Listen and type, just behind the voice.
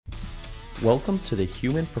Welcome to the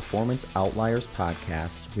Human Performance Outliers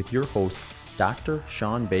podcast with your hosts, Dr.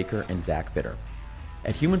 Sean Baker and Zach Bitter.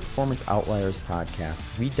 At Human Performance Outliers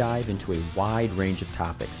podcast, we dive into a wide range of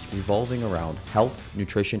topics revolving around health,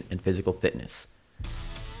 nutrition, and physical fitness.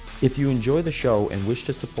 If you enjoy the show and wish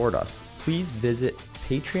to support us, please visit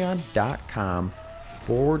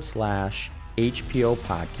patreon.com/HPO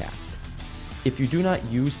podcast. If you do not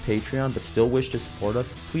use Patreon but still wish to support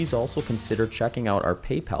us, please also consider checking out our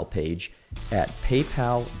PayPal page at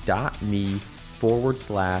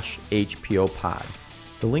paypal.me/HPO pod.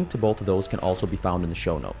 The link to both of those can also be found in the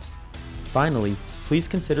show notes. Finally, please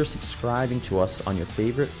consider subscribing to us on your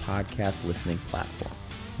favorite podcast listening platform.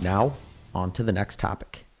 Now, on to the next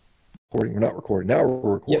topic. Recording. We're not recording. Now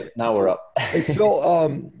we're recording. Yep, now we're up. Hey, Phil,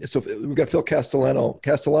 so we've got Phil Castellano.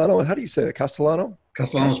 Castellano, how do you say it? Castellano?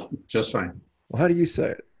 Castellano's just fine. Well, how do you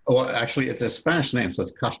say it? Oh, actually, it's a Spanish name, so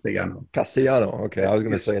it's Castellano. Castellano. Okay, I was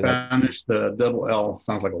going to say Spanish, the double L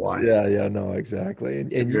sounds like a Y. Yeah, no, exactly.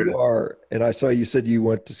 And you are, and I saw you said you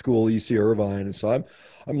went to school UC Irvine, and so I'm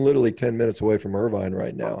literally 10 minutes away from Irvine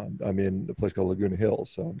right now. I'm in a place called Laguna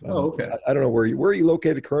Hills. So okay. I don't know where are you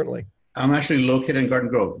located currently? I'm actually located in Garden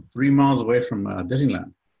Grove, 3 miles away from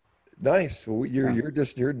Disneyland. Nice. Well,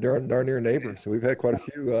 you're darn near a neighbor. So we've had quite a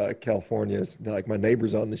few Californians, like my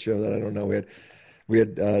neighbors on the show that I don't know. We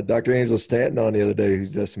had Dr. Angela Stanton on the other day, who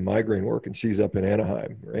does some migraine work, and she's up in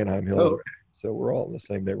Anaheim Hill. Oh, okay. So we're all in the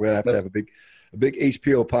same neighborhood. We have to have a big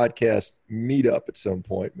HPO podcast meetup at some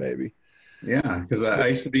point, maybe. Yeah, because I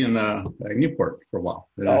used to be in Newport for a while.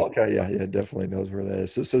 Oh, okay, yeah, definitely knows where that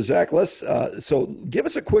is. So Zach, let's so give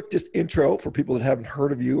us a quick just intro for people that haven't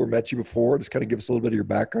heard of you or met you before. Just kind of give us a little bit of your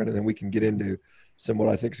background, and then we can get into some what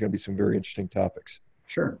I think is going to be some very interesting topics.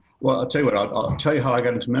 Sure. Well, I'll tell you what. I'll tell you how I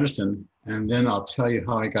got into medicine, and then I'll tell you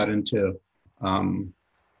how I got into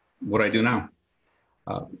what I do now.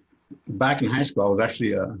 Back in high school, I was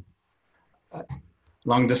actually a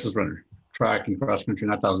long distance runner, track and cross country.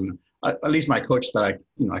 Not thousand. At least my coach thought I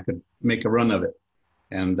could make a run of it,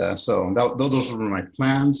 and so those were my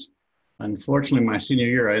plans. Unfortunately, my senior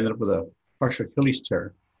year, I ended up with a partial Achilles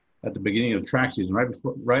tear at the beginning of the track season,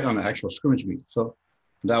 right on the actual scrimmage meet. So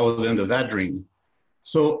that was the end of that dream.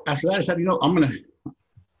 So after that, I said, I'm gonna,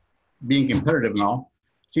 being competitive and all,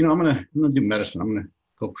 so I'm gonna do medicine. I'm gonna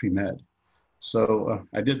go pre-med. So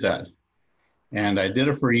I did that, and I did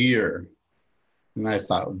it for a year, and I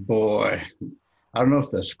thought, boy, I don't know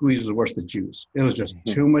if the squeeze is worth the juice. It was just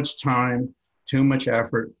too much time, too much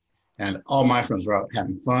effort, and all my friends were out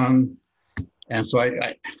having fun. And so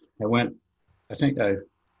I went, at the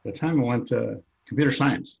time I went to computer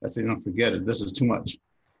science. I said, forget it. This is too much.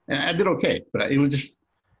 And I did okay, but it was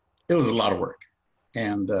a lot of work.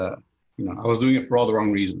 And, I was doing it for all the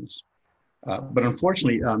wrong reasons. But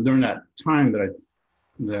unfortunately, during that time that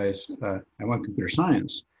I went computer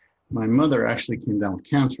science, my mother actually came down with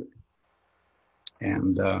cancer.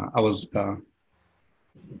 And I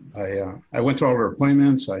went to all her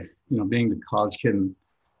appointments. Being the college kid,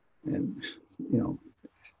 and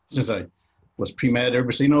since I was pre-med,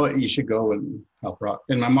 everybody said, you should go and help her out.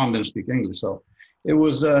 And my mom didn't speak English, so it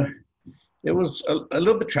was a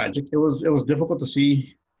little bit tragic. It was difficult to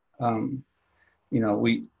see. I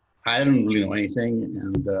didn't really know anything,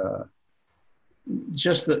 and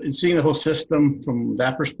just seeing the whole system from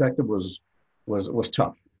that perspective was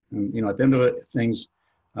tough. And at the end of it, things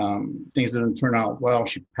didn't turn out well.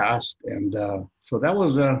 She passed, and so that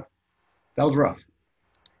was rough.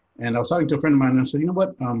 And I was talking to a friend of mine, and I said, you know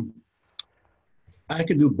what, I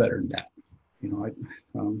could do better than that.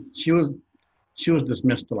 She was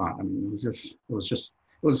dismissed a lot. I mean, it was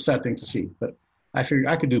a sad thing to see, but I figured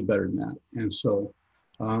I could do better than that. And so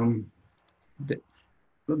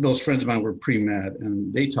those friends of mine were pre-med,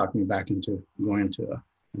 and they talked me back into going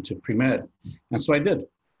into pre-med, and so I did.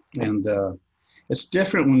 And it's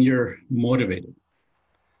different when you're motivated,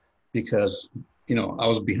 because I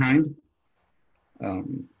was behind,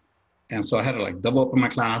 and so I had to double up on my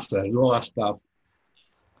class. I had to do all that stuff.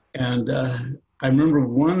 And I remember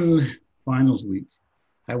one finals week,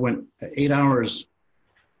 I went 8 hours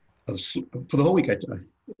of sleep for the whole week. I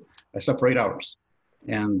slept for 8 hours,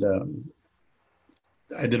 and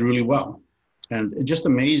I did really well. And it's just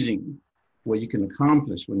amazing what you can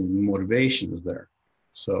accomplish when the motivation is there.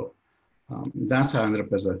 So that's how I ended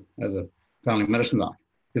up as a family medicine doc,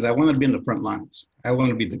 because I wanted to be in the front lines. I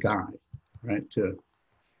wanted to be the guy, right, to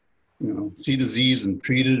see disease and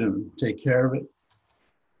treat it and take care of it.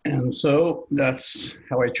 And so that's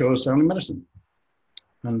how I chose family medicine.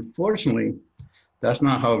 Unfortunately, that's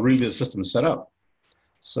not how really the system is set up.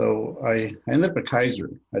 So I ended up at Kaiser.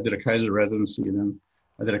 I did a Kaiser residency, and then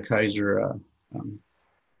I did a Kaiser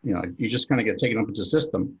you just kind of get taken up into the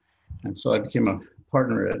system. And so I became a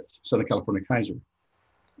partner at Southern California Kaiser.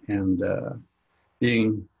 And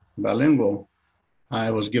being bilingual,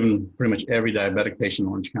 I was given pretty much every diabetic patient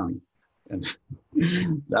in Orange County. And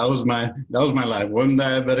that was my life. One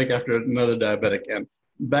diabetic after another diabetic. And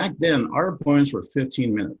back then, our appointments were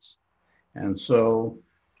 15 minutes. And so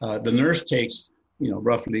the nurse takes,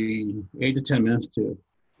 roughly 8 to 10 minutes to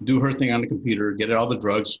do her thing on the computer, get all the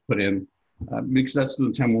drugs put in, because that's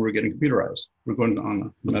the time when we're getting computerized. We're going on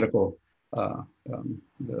a medical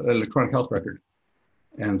electronic health record.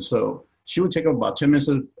 And so she would take up about 10 minutes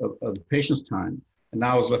of the patient's time, and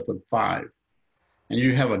now I was left with 5. And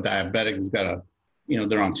you have a diabetic that's got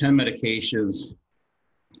they're on 10 medications,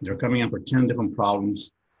 they're coming in for 10 different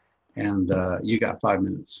problems, and you got 5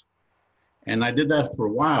 minutes. And I did that for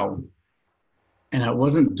a while, and I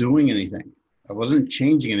wasn't doing anything. I wasn't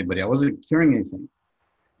changing anybody. I wasn't curing anything.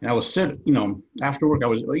 And I would sit, after work,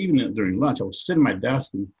 even during lunch, I would sit at my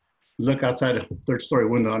desk and look outside a third-story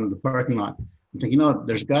window out in the parking lot and think,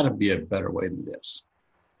 there's got to be a better way than this.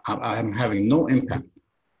 I'm having no impact,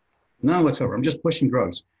 none whatsoever. I'm just pushing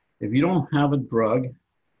drugs. If you don't have a drug,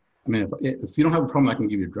 if you don't have a problem I can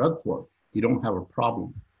give you a drug for, you don't have a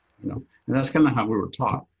problem, And that's kind of how we were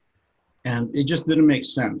taught. And it just didn't make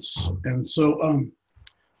sense. And so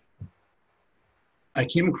I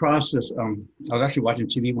came across this, I was actually watching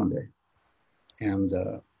TV one day, and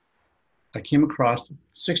I came across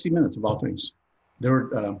 60 Minutes of all things. They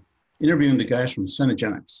were interviewing the guys from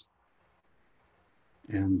Cenegenics.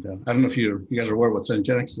 And I don't know if you guys are aware what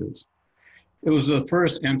Cenegenics is. It was the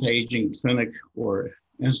first anti-aging clinic or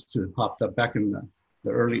institute that popped up back in the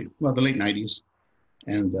late 90s.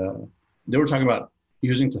 And they were talking about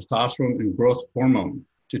using testosterone and growth hormone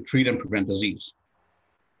to treat and prevent disease.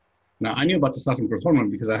 Now, I knew about testosterone and growth hormone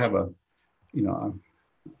because I have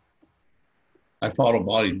I follow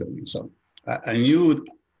bodybuilding. So I knew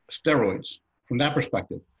steroids from that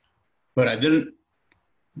perspective, but I had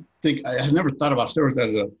never thought about steroids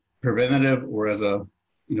as a preventative or as a,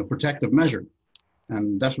 protective measure.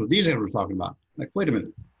 And that's what these guys were talking about. Like, wait a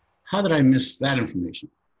minute, how did I miss that information?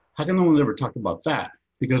 How come no one ever talked about that?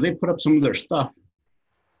 Because they put up some of their stuff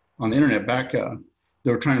on the internet back,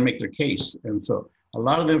 they were trying to make their case. And so a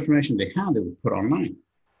lot of the information they had, they would put online.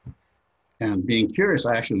 And being curious,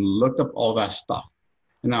 I actually looked up all that stuff.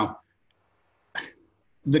 And now,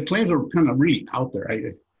 the claims were kind of really out there.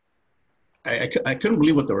 I couldn't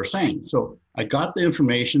believe what they were saying. So I got the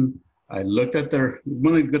information. I looked at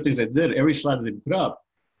one of the good things they did, every slide that they put up,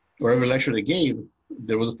 or every lecture they gave,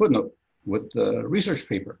 there was a footnote with the research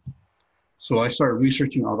paper. So I started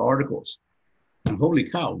researching all the articles. And holy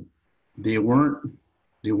cow, they weren't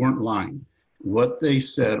lying. What they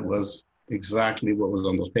said was exactly what was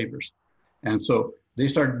on those papers. And so they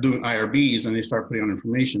started doing IRBs, and they started putting on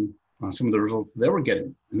information on some of the results they were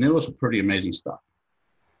getting. And it was pretty amazing stuff.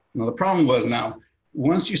 Now, the problem was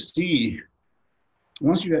once you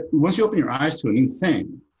open your eyes to a new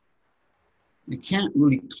thing, you can't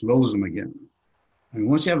really close them again. And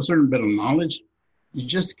once you have a certain bit of knowledge, you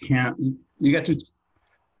just can't,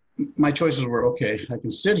 my choices were, okay, I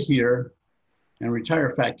can sit here and retire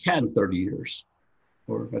a fat cat in 30 years,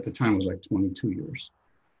 or at the time it was like 22 years.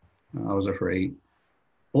 I was there for 8.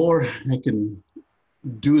 Or I can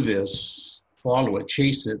do this, follow it,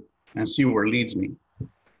 chase it, and see where it leads me.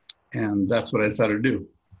 And that's what I decided to do.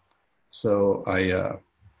 So I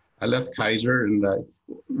left Kaiser, and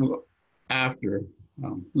after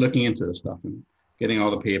looking into this stuff and getting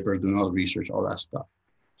all the papers, doing all the research, all that stuff.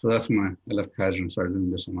 So that's when I left Kaiser and started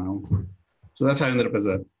doing this on my own. So that's how I ended up as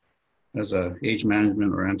a age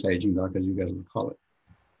management or anti-aging doc, as you guys would call it.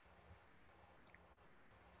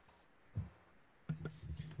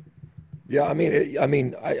 Yeah, I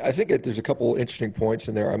think there's a couple interesting points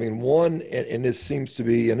in there. One, and this seems to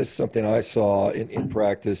be, and this is something I saw in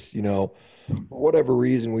practice, for whatever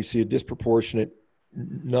reason, we see a disproportionate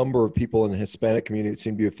number of people in the Hispanic community that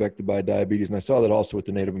seem to be affected by diabetes. And I saw that also with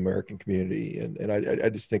the Native American community. And I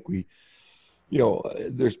just think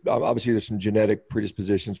there's some genetic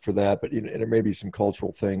predispositions for that, but and there may be some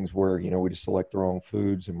cultural things where, we just select the wrong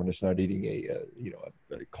foods and we're just not eating a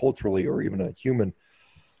culturally or even a human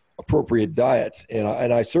appropriate diet.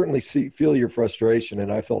 And I certainly feel your frustration,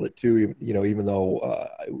 and I felt it too, even though,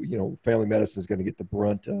 family medicine is going to get the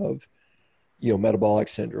brunt of, metabolic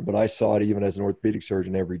syndrome, but I saw it even as an orthopedic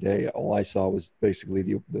surgeon every day. All I saw was basically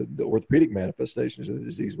the orthopedic manifestations of the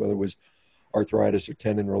disease, whether it was arthritis or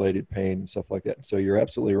tendon related pain and stuff like that. And so you're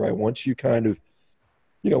absolutely right. Once you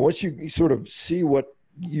once you sort of see what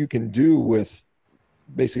you can do with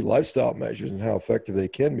basically lifestyle measures and how effective they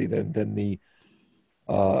can be, then the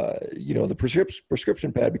the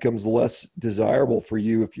prescription pad becomes less desirable for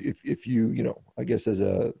you if you, I guess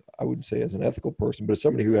I wouldn't say as an ethical person, but as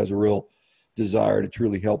somebody who has a real desire to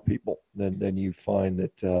truly help people, then you find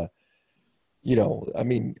that,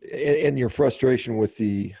 and your frustration with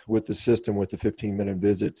the system, with the 15-minute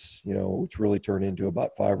visits, which really turn into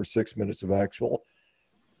about 5 or 6 minutes of actual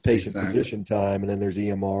patient physician time. And then there's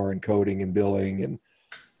EMR and coding and billing and,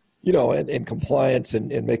 and compliance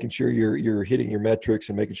and making sure you're hitting your metrics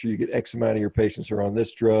and making sure you get X amount of your patients are on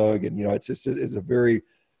this drug. And,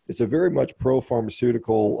 it's a very much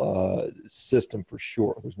pro-pharmaceutical system for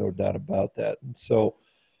sure. There's no doubt about that. And so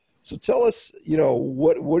tell us,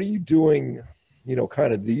 what are you doing,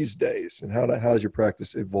 kind of these days, and how has your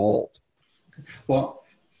practice evolved? Well,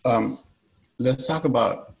 let's talk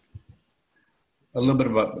about a little bit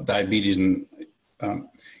about diabetes. And,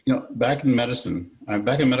 back in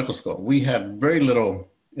medical school, we had very little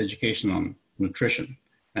education on nutrition,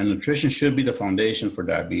 and nutrition should be the foundation for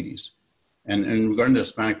diabetes. And regarding the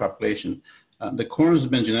Hispanic population, the corn has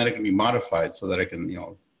been genetically modified so that it can,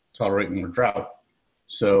 tolerate more drought.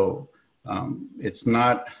 So it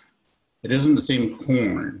isn't the same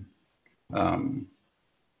corn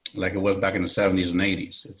like it was back in the 70s and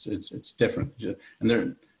 80s. It's different.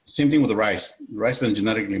 And same thing with the rice. The rice has been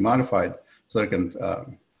genetically modified so it can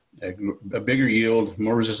a bigger yield,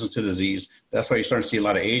 more resistance to disease. That's why you start to see a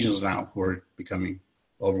lot of Asians now who are becoming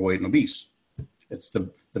overweight and obese. It's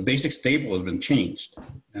the basic staple has been changed.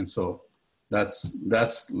 And so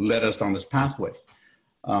that's led us down this pathway.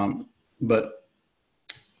 But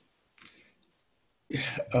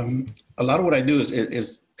a lot of what I do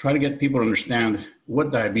is try to get people to understand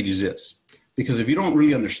what diabetes is. Because if you don't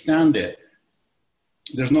really understand it,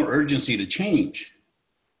 there's no urgency to change.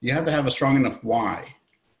 You have to have a strong enough why.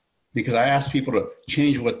 Because I ask people to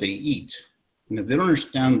change what they eat. And if they don't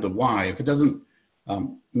understand the why, if it doesn't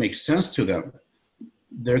make sense to them,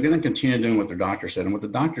 they're going to continue doing what their doctor said. And what the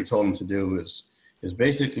doctor told them to do is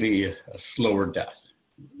basically a slower death,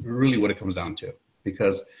 really what it comes down to.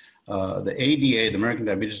 Because the ADA, the American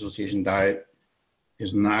Diabetes Association diet,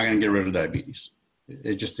 is not going to get rid of diabetes.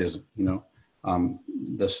 It just isn't,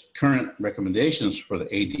 The current recommendations for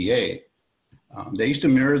the ADA, they used to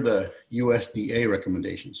mirror the USDA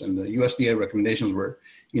recommendations. And the USDA recommendations were,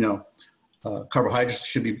 carbohydrates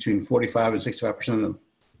should be between 45 and 65%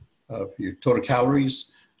 of your total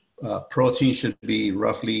calories. Protein should be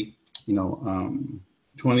roughly, 10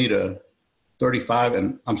 to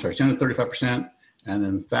 35%. And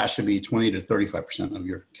then fat should be 20 to 35% of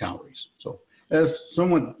your calories. So it's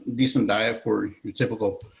somewhat decent diet for your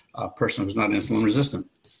typical person who's not insulin resistant.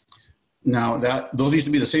 Now those used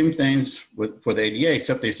to be the same things for the ADA,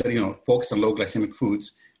 except they said, focus on low glycemic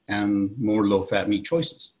foods and more low fat meat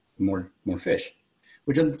choices, more fish,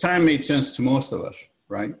 which at the time made sense to most of us,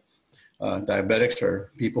 right? Diabetics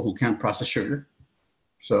are people who can't process sugar.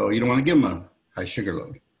 So you don't want to give them a high sugar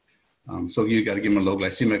load. So you got to give them a low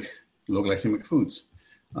glycemic foods.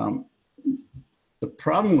 The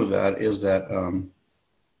problem with that is that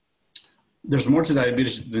there's more to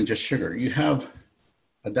diabetes than just sugar. You have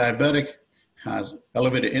a diabetic has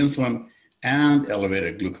elevated insulin and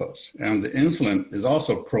elevated glucose. And the insulin is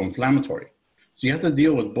also pro-inflammatory. So you have to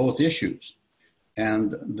deal with both issues.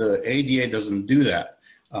 And the ADA doesn't do that.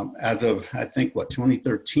 As of, I think,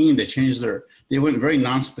 2013, they went very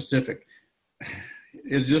non-specific.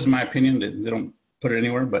 It's just my opinion that they don't put it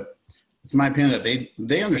anywhere, but it's my opinion that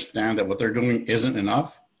they understand that what they're doing isn't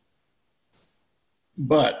enough,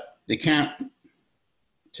 but they can't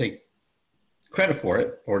take credit for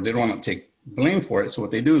it, or they don't want to take blame for it. So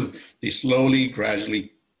what they do is they slowly,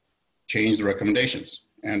 gradually change the recommendations.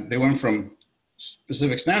 And they went from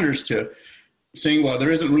specific standards to saying, well,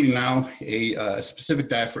 there isn't really now a specific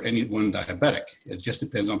diet for any one diabetic. It just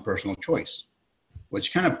depends on personal choice,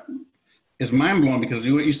 which kind of is mind-blowing because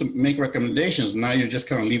you used to make recommendations. Now you're just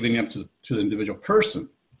kind of leaving it up to the individual person,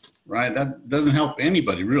 right? That doesn't help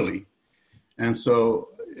anybody, really. And so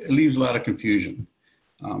it leaves a lot of confusion.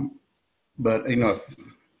 But, if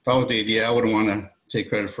I was the ADA, I wouldn't want to take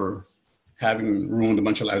credit for having ruined a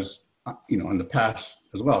bunch of lives, in the past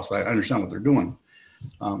as well. So I understand what they're doing.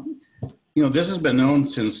 This has been known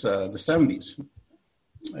since the 70s.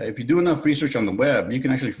 If you do enough research on the web, you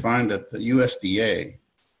can actually find that the USDA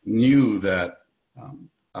knew that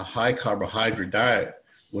a high carbohydrate diet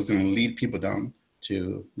was going to lead people down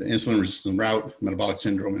to the insulin resistant route, metabolic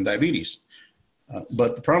syndrome, and diabetes.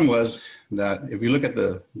 But the problem was that if you look at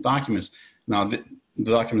the documents, now the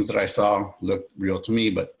documents that I saw looked real to me,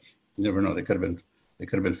 but you never know, they could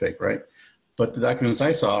have been fake, right? But the documents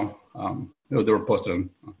I saw, they were posted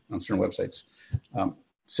on certain websites,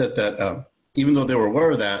 said that even though they were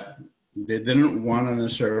aware of that, they didn't want to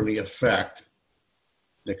necessarily affect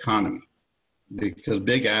the economy, because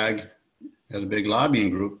Big Ag has a big lobbying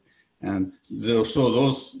group, and so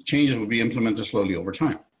those changes will be implemented slowly over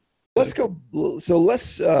time. Let's go. So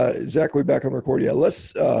let's, Zach, we back on record. Yeah,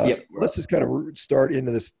 let's just kind of start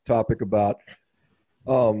into this topic about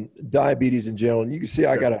diabetes in general. And you can see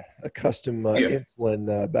I got a custom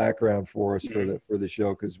insulin background for us for the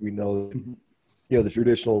show, because we know, the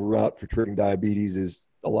traditional route for treating diabetes is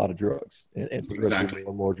a lot of drugs and exactly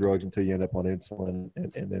more drugs until you end up on insulin,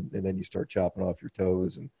 and then you start chopping off your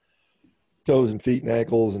toes and feet and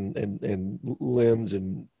ankles and limbs,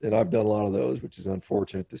 and I've done a lot of those, which is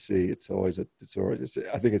unfortunate to see.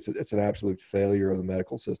 I think it's an absolute failure of the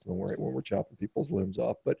medical system when we're chopping people's limbs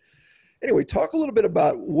off. But anyway, talk a little bit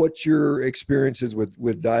about what your experience is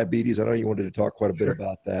with diabetes. I know you wanted to talk quite a bit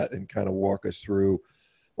about that and kind of walk us through.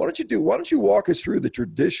 Why don't you walk us through the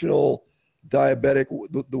traditional diabetic,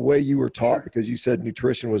 the way you were taught, because you said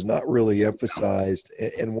nutrition was not really emphasized,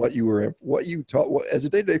 and what you taught as a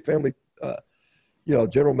day-to-day family,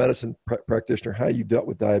 general medicine practitioner, how you dealt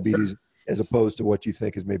with diabetes as opposed to what you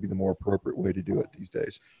think is maybe the more appropriate way to do it these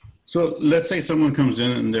days. So let's say someone comes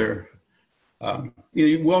in and they're,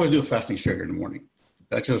 we always do a fasting sugar in the morning.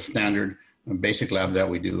 That's just a standard basic lab that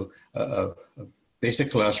we do. Basic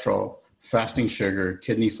cholesterol, fasting sugar,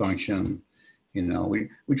 kidney function. We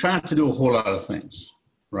try not to do a whole lot of things,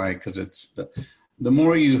 right? Because it's the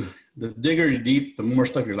digger you deep, the more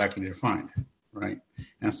stuff you're likely to find, right?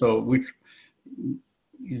 And so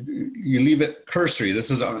you leave it cursory.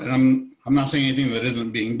 This is, I'm not saying anything that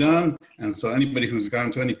isn't being done. And so anybody who's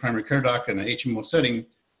gone to any primary care doc in an HMO setting,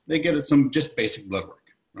 they get some just basic blood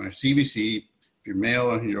work, right? CBC, if you're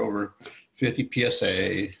male and you're over 50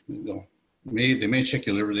 PSA, they may check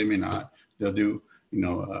your liver, they may not. They'll do,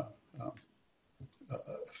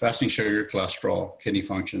 fasting sugar, cholesterol, kidney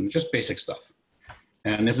function, just basic stuff.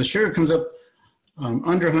 And if the sugar comes up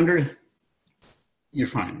under 100, you're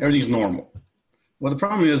fine. Everything's normal. Well, the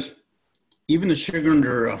problem is, even the sugar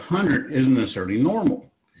under 100 isn't necessarily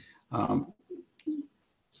normal. As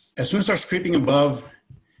soon as it starts creeping above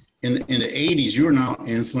in the 80s, you are now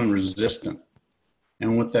insulin resistant.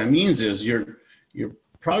 And what that means is you're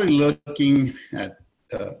probably looking at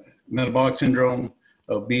metabolic syndrome,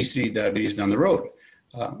 obesity, diabetes down the road.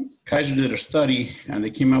 Kaiser did a study, and they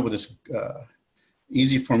came out with this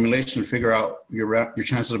easy formulation to figure out your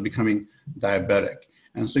chances of becoming diabetic.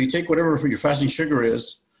 And so you take whatever your fasting sugar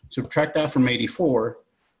is, subtract that from 84,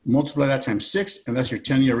 multiply that times 6, and that's your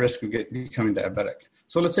 10-year risk of becoming diabetic.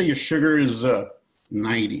 So let's say your sugar is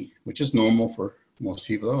 90, which is normal for most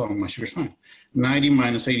people. Oh, my sugar's fine. 90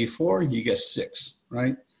 minus 84, you get 6,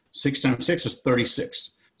 right? 6 times 6 is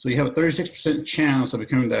 36. So you have a 36% chance of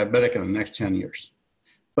becoming diabetic in the next 10 years.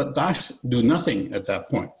 But docs do nothing at that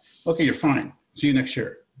point. Okay, you're fine. See you next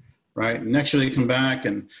year, right? Next year they come back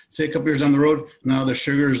and say a couple years down the road, now the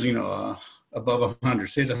sugar's, above 100,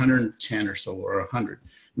 say it's 110 or so, or 100.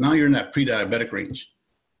 Now you're in that pre-diabetic range.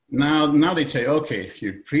 Now they tell you, okay,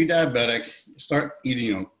 you're pre-diabetic, start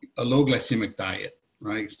eating a low glycemic diet,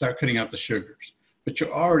 right? Start cutting out the sugars. But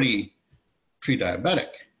you're already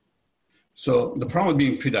pre-diabetic. So the problem with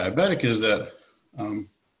being pre-diabetic is that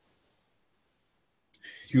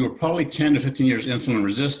you were probably 10 to 15 years insulin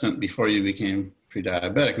resistant before you became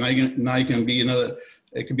pre-diabetic. Now you can be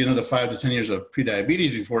it could be another 5 to 10 years of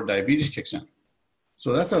pre-diabetes before diabetes kicks in.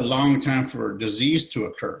 So that's a long time for disease to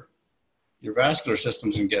occur. Your vascular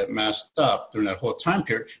systems can get messed up during that whole time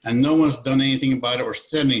period, and no one's done anything about it or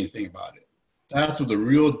said anything about it. That's where the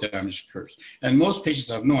real damage occurs. And most patients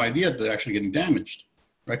have no idea they're actually getting damaged,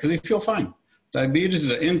 right? Because they feel fine. Diabetes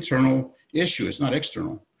is an internal issue. It's not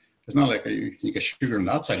external. It's not like you get sugar on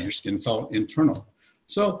the outside of your skin. It's all internal.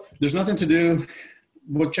 So there's nothing to do.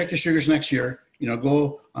 We'll check your sugars next year.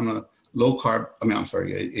 Go on a low carb, a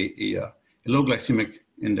low glycemic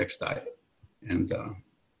index diet. And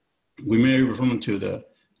we may refer them to the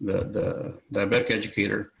diabetic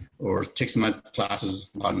educator, or take some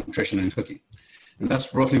classes about nutrition and cooking. And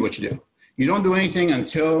that's roughly what you do. You don't do anything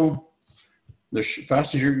until the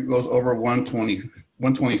fasting sugar goes over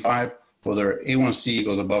 125, or their A1C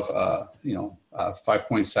goes above,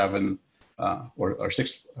 5.7 or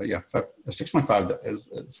 6, 6.5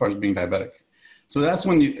 as far as being diabetic. So that's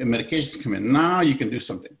when medications come in. Now you can do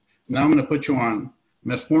something. Now I'm going to put you on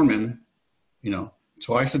metformin,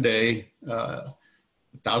 twice a day,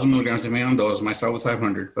 1,000 milligrams depending on dose. Might start with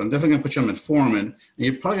 500, but I'm definitely going to put you on metformin. And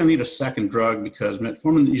you're probably going to need a second drug because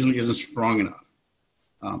metformin usually isn't strong enough.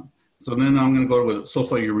 So then I'm going to go with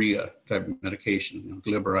sulfonylurea type medication,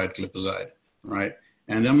 glyburide, glipizide, right?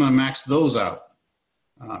 And then I'm going to max those out.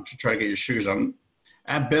 to try to get your sugars on.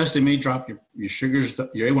 At best, they may drop your sugars,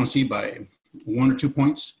 your A1C by 1 or 2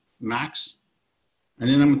 points max. And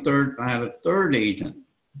then I have a third agent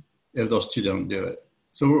if those two don't do it.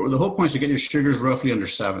 So the whole point is to get your sugars roughly under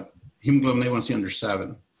 7, hemoglobin A1C under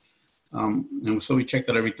 7. And so we check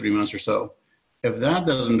that every 3 months or so. If that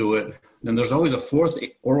doesn't do it, then there's always a fourth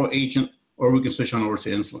oral agent, or we can switch on over to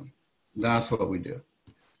insulin. That's what we do.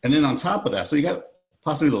 And then on top of that, so you got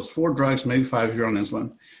possibly those 4 drugs, maybe 5 if you're on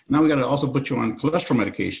insulin. Now we got to also put you on cholesterol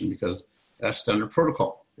medication because that's standard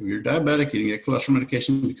protocol. If you're diabetic, you can get cholesterol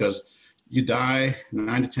medication because you die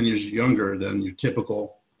 9 to 10 years younger than your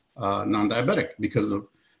typical non-diabetic because of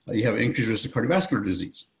you have increased risk of cardiovascular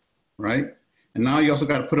disease, right? And now you also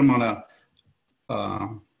got to put them on a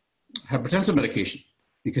hypertensive medication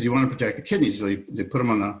because you want to protect the kidneys. So they put them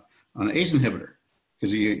on an ACE inhibitor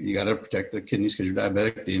because you got to protect the kidneys because you're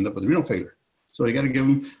diabetic. They end up with renal failure. So you got to give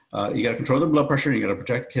them, you got to control their blood pressure and you got to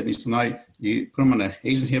protect the kidneys. So now you put them on an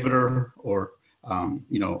ACE inhibitor or,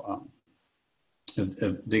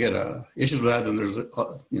 if they get issues with that, then there's,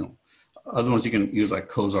 other ones you can use like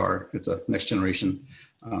Cozar. It's a next generation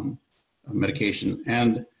medication.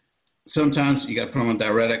 And sometimes you got to put them on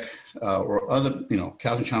diuretic or other,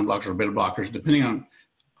 calcium channel blockers or beta blockers, depending on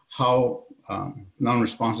how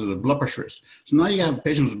non-responsive the blood pressure is. So now you have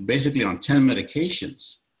patients basically on 10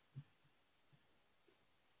 medications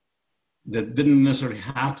that didn't necessarily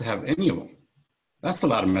have to have any of them. That's a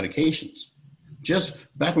lot of medications.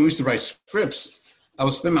 Just back when we used to write scripts, I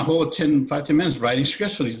would spend my whole 5-10 minutes writing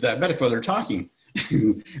scripts for these diabetics while they're talking.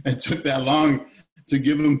 It took that long to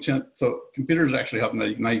give them 10. So computers actually help. Now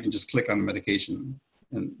you can just click on the medication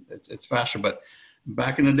and it's faster. But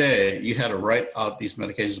back in the day, you had to write out these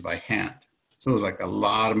medications by hand. So it was like a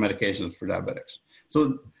lot of medications for diabetics.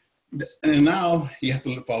 So, and now you have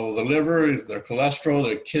to follow the liver, their cholesterol,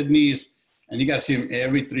 their kidneys, and you got to see them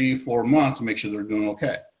every 3-4 months to make sure they're doing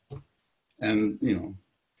okay. And,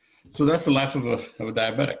 so that's the life of a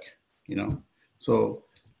diabetic, So,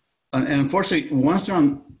 and unfortunately, once they're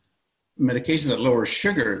on medications that lower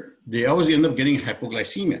sugar, they always end up getting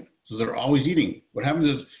hypoglycemia. So they're always eating. What happens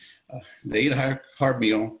is they eat a high carb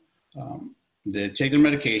meal, they take their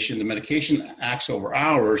medication, the medication acts over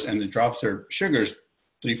hours and it drops their sugars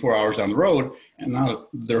 3-4 hours down the road, and now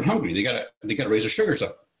they're hungry. They gotta raise their sugars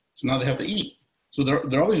up. So now they have to eat. So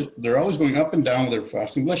they're always going up and down with their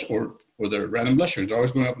fasting blood sugar or their random blood sugars. They're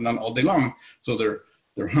always going up and down all day long. So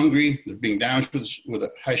they're hungry. They're being damaged with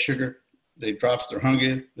a high sugar. They drops. They're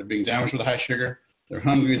hungry. They're being damaged with a high sugar. They're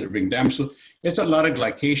hungry. They're being damaged. So it's a lot of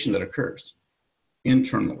glycation that occurs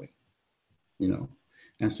internally,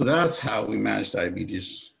 And so that's how we manage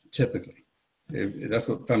diabetes typically. That's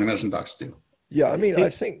what family medicine docs do. Yeah, I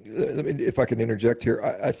think, if I can interject here,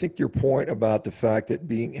 I think your point about the fact that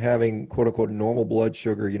having quote unquote normal blood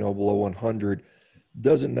sugar, below 100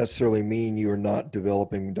 doesn't necessarily mean you are not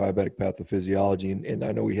developing diabetic pathophysiology. And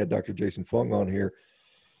I know we had Dr. Jason Fung on here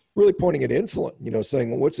really pointing at insulin,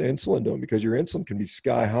 saying, well, what's insulin doing? Because your insulin can be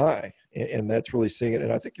sky high and that's really seeing it.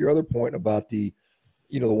 And I think your other point about the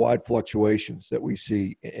wide fluctuations that we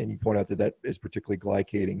see, and you point out that is particularly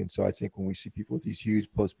glycating. And so I think when we see people with these huge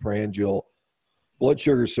postprandial blood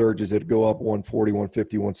sugar surges that go up 140,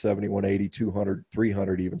 150, 170, 180, 200,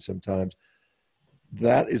 300 even sometimes,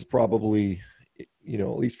 that is probably, at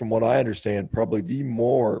least from what I understand, probably the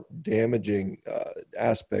more damaging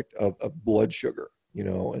aspect of blood sugar,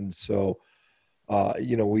 and so,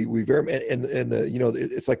 we very, and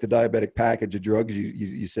it's like the diabetic package of drugs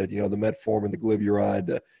you said, the metformin, the glyburide,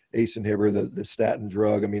 the ACE inhibitor, the statin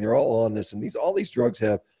drug. They're all on this, and all these drugs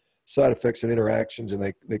have side effects and interactions,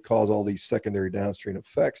 and they cause all these secondary downstream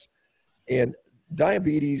effects. And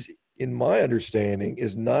diabetes, in my understanding,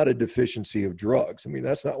 is not a deficiency of drugs.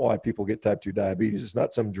 That's not why people get type 2 diabetes. It's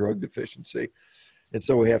not some drug deficiency. And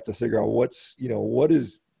so we have to figure out what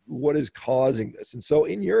is causing this. And so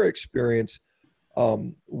in your experience,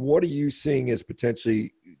 what are you seeing as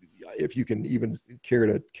potentially, if you can even care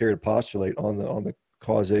to postulate on the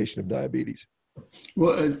causation of diabetes?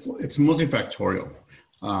 Well, it's multifactorial.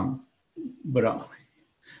 But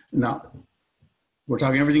now we're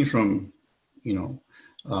talking everything from,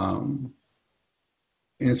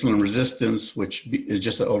 insulin resistance, which is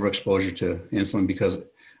just the overexposure to insulin because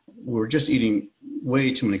we're just eating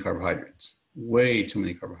way too many carbohydrates,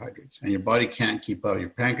 and your body can't keep up. Your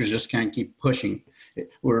pancreas just can't keep pushing.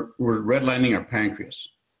 We're redlining our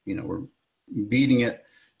pancreas. We're beating it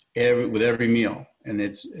with every meal, and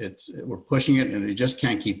we're pushing it, and it just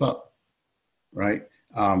can't keep up, right?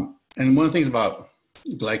 And one of the things about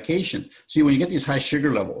glycation, see, when you get these high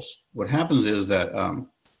sugar levels, what happens is that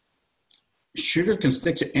sugar can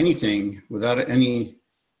stick to anything without any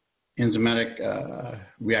enzymatic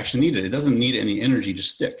reaction needed. It doesn't need any energy to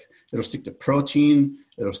stick. It'll stick to protein,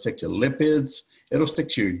 it'll stick to lipids, it'll stick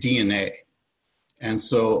to your DNA. And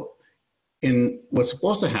so what's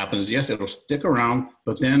supposed to happen is, yes, it'll stick around,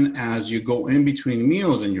 but then as you go in between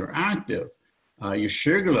meals and you're active, your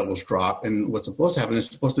sugar levels drop. And what's supposed to happen is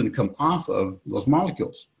it's supposed to come off of those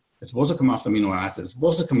molecules. It's supposed to come off the amino acids. It's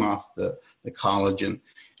supposed to come off the collagen,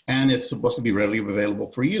 and it's supposed to be readily available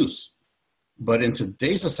for use. But in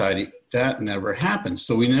today's society, that never happens.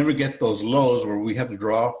 So we never get those lows where we have to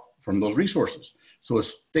draw from those resources. So it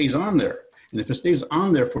stays on there. And if it stays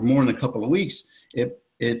on there for more than a couple of weeks, it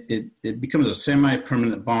becomes a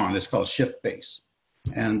semi-permanent bond. It's called shift base.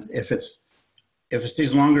 And if it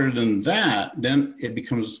stays longer than that, then it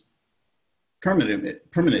becomes permanent.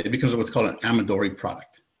 It becomes what's called an Amadori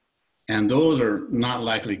product. And those are not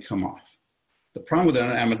likely to come off. The problem with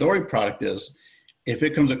an Amadori product is if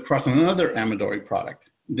it comes across another Amadori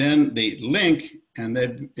product, then they link and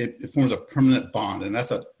then it forms a permanent bond. And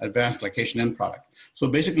that's an advanced glycation end product. So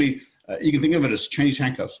basically, you can think of it as Chinese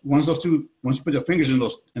handcuffs. Once you put your fingers in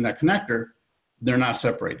that connector, they're not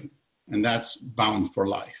separating. And that's bound for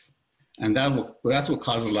life. And that's what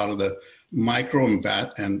causes a lot of the micro and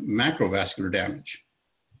macrovascular damage,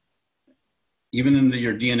 even in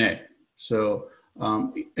your DNA. So,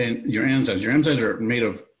 and your enzymes. Your enzymes are made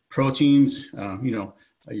of proteins,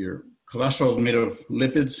 your cholesterol is made of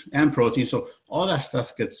lipids and proteins. So all that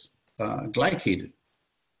stuff gets glycated.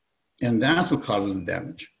 And that's what causes the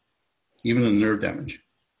damage, even the nerve damage.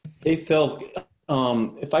 Hey, Phil,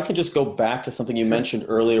 if I could just go back to something you mentioned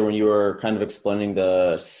earlier when you were kind of explaining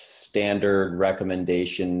the standard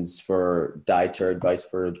recommendations for dietary advice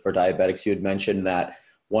for diabetics. You had mentioned that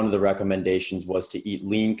one of the recommendations was to eat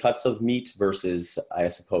lean cuts of meat versus, I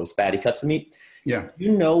suppose, fatty cuts of meat. Yeah. Do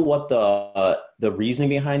you know what the reasoning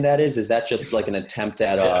behind that is? Is that just like an attempt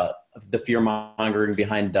at the fear mongering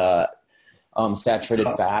behind saturated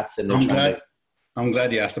fats? And I'm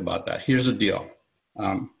glad you asked about that. Here's the deal.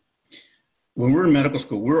 When we're in medical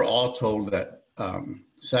school, we're all told that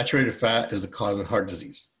saturated fat is the cause of heart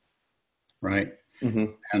disease, right? Mm-hmm.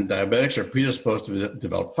 And diabetics are predisposed to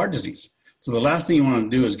develop heart disease. So the last thing you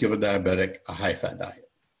want to do is give a diabetic a high-fat diet.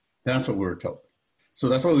 That's what we were told. So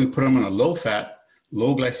that's why we put them on a low-fat,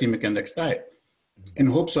 low glycemic index diet in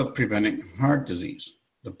hopes of preventing heart disease.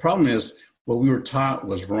 The problem is what we were taught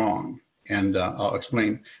was wrong. And I'll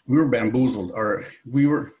explain. We were bamboozled,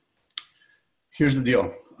 here's the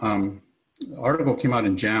deal. The article came out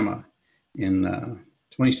in JAMA in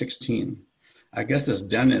 2016. I guess this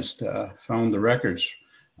dentist found the records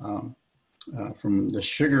from the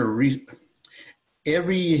sugar. There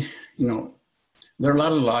are a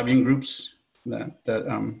lot of lobbying groups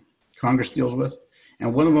that Congress deals with.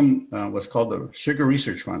 And one of them was called the Sugar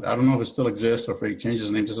Research Fund. I don't know if it still exists or if it changed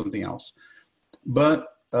its name to something else. But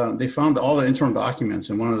they found all the internal documents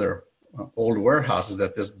in one of their old warehouses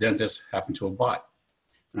that this dentist happened to have bought.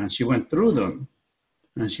 And she went through them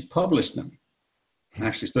and she published them.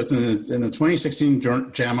 Actually, so it's in the 2016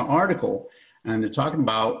 JAMA article. And they're talking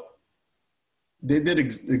about, they did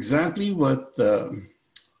exactly what the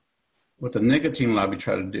nicotine lobby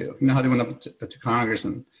tried to do. You know how they went up to Congress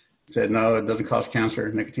and said, no, it doesn't cause cancer.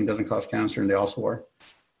 Nicotine doesn't cause cancer. And they all swore.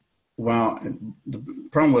 Well, the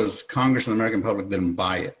problem was Congress and the American public didn't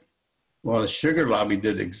buy it. Well, the sugar lobby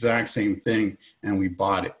did the exact same thing and we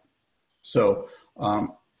bought it. So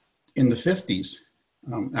in the 50s,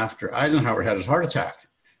 after Eisenhower had his heart attack,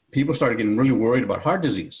 people started getting really worried about heart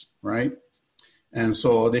disease, right? And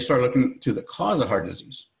so they started looking to the cause of heart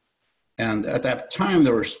disease. And at that time,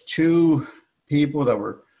 there was two people that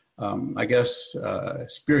were,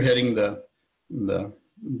 spearheading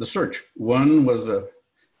the search. One was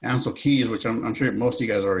Ancel Keys, which I'm sure most of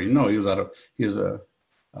you guys already know. He was a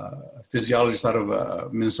physiologist out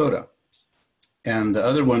of Minnesota. And the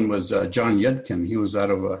other one was John Yudkin. He was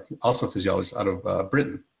also a physiologist out of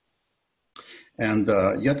Britain. And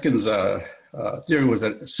Yudkin's theory was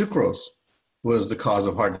that sucrose was the cause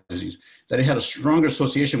of heart disease, that it had a stronger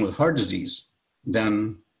association with heart disease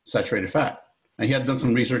than saturated fat. And he had done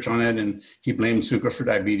some research on it, and he blamed sucrose for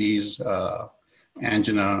diabetes,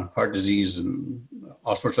 angina, heart disease, and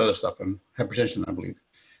all sorts of other stuff, and hypertension, I believe.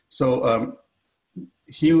 So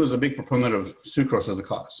he was a big proponent of sucrose as the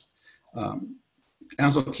cause.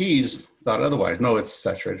 Ancel Keys thought otherwise. No, it's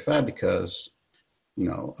saturated fat because,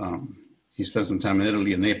 he spent some time in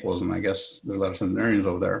Italy and Naples, and I guess there's a lot of centenarians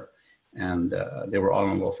over there, and they were all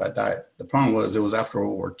on a low-fat diet. The problem was it was after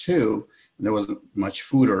World War II, and there wasn't much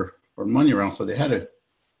food or money around, so they had to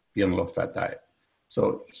be on a low-fat diet.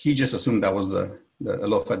 So he just assumed that was the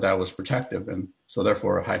low-fat diet was protective, and so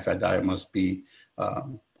therefore a high-fat diet must be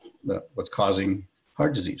what's causing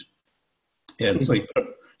heart disease. And so he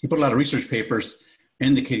put a lot of research papers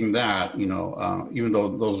indicating that, even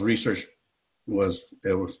though those research was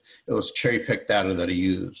cherry picked data that he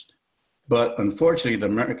used. But unfortunately, the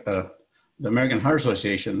American Heart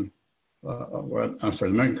Association, the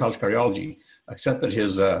American College of Cardiology, accepted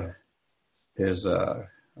his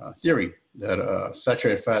theory that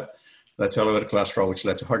saturated fat led to elevated cholesterol, which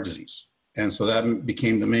led to heart disease. And so that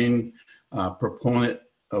became the main proponent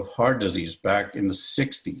of heart disease back in the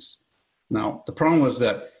 60s. Now, the problem was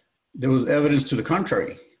that there was evidence to the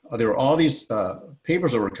contrary. There were all these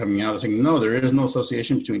papers that were coming out saying, no, there is no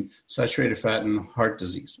association between saturated fat and heart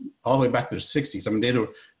disease, all the way back to the 60s. I mean,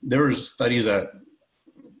 there were studies that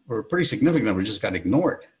were pretty significant that were just got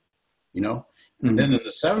ignored, And then in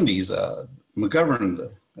the 70s, McGovern,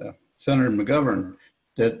 Senator McGovern,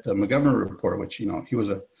 did the McGovern report, which, he was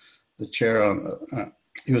the chair on,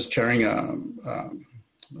 he was chairing,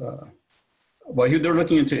 they were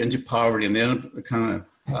looking into poverty, and then kind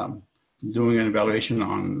of doing an evaluation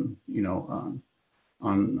on,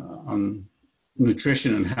 on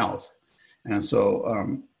nutrition and health. And so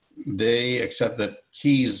they accepted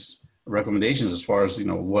Key's recommendations as far as,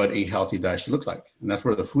 what a healthy diet should look like. And that's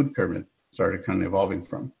where the food pyramid started kind of evolving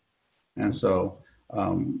from. And so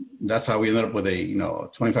that's how we ended up with a,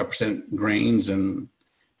 25% grains and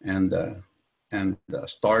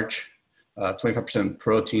starch, 25%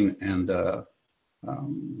 protein, and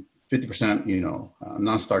 50%,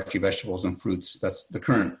 non-starchy vegetables and fruits. That's the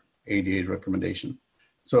current ADA recommendation.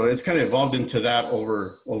 So it's kind of evolved into that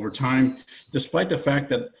over time, despite the fact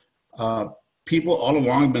that people all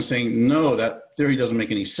along have been saying, no, that theory doesn't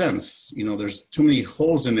make any sense. There's too many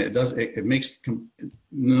holes in it. It makes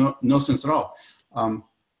no sense at all.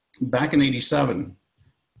 Back in 87,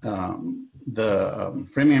 the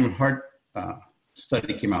Framingham Heart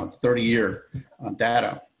study came out, 30-year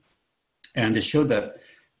data, and it showed that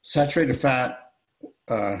saturated fat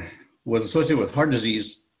was associated with heart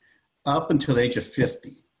disease up until the age of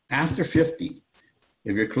 50. After 50,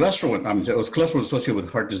 if your cholesterol cholesterol was associated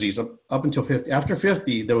with heart disease up until 50. After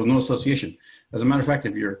 50, there was no association. As a matter of fact,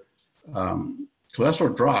 if your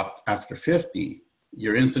cholesterol dropped after 50,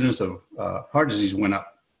 your incidence of heart disease went up.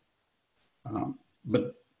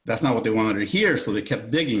 But that's not what they wanted to hear, so they kept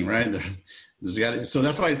digging, right? So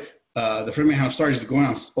that's why the Framingham study is going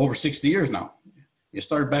on over 60 years now. It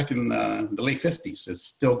started back in the late 50s. It's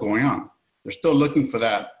still going on. They're still looking for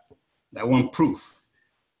that one proof.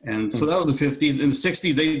 And so that was the 50s. In the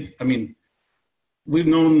 60s, we've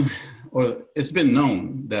known, or it's been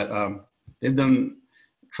known that they've done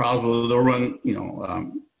trials where they'll run,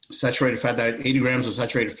 saturated fat diet, 80 grams of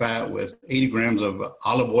saturated fat with 80 grams of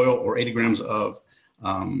olive oil or 80 grams of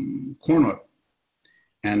corn oil.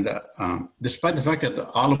 And despite the fact that the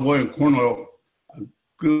olive oil and corn oil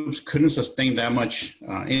groups couldn't sustain that much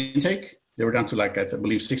intake, they were down to I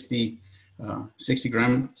believe 60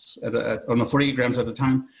 grams, 48 grams at the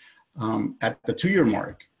time. At the 2-year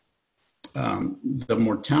mark, the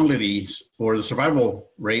mortality or the survival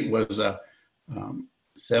rate was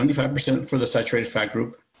 75% for the saturated fat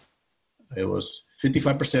group. It was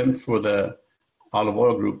 55% for the olive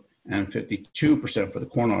oil group and 52% for the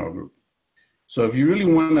corn oil group. So if you really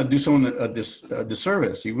want to do someone a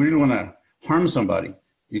disservice, you really want to harm somebody,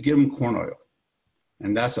 you give them corn oil.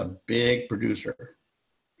 And that's a big producer.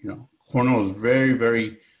 Corn oil is very,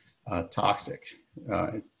 very toxic.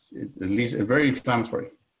 At least it's very inflammatory,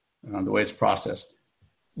 the way it's processed.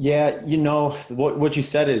 Yeah, what you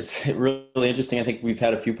said is really interesting. I think we've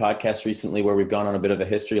had a few podcasts recently where we've gone on a bit of a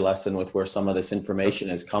history lesson with where some of this information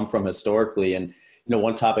has come from historically. And,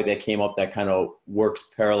 one topic that came up that kind of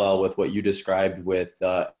works parallel with what you described with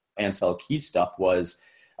Ancel Keys stuff was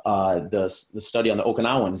the study on the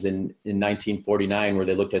Okinawans in 1949, where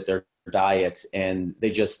they looked at their diet and they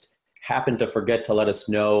just happened to forget to let us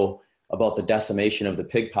know about the decimation of the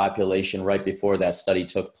pig population right before that study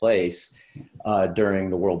took place during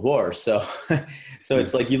the World War. So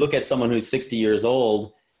it's like you look at someone who's 60 years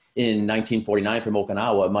old in 1949 from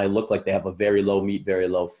Okinawa, it might look like they have a very low meat, very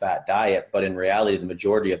low fat diet, but in reality, the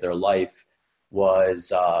majority of their life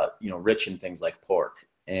was, rich in things like pork.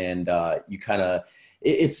 And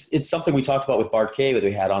it's something we talked about with Bart Kay that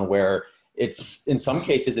we had on, where it's, in some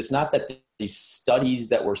cases, it's not that these studies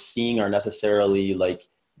that we're seeing are necessarily like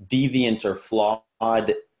deviant or flawed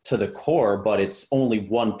to the core, but it's only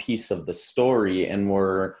one piece of the story. And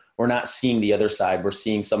we're not seeing the other side. We're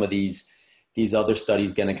seeing some of these other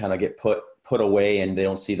studies going to kind of get put away and they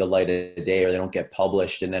don't see the light of day, or they don't get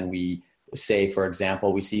published. And then we say, for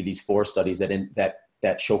example, we see these 4 studies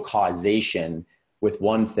that show causation with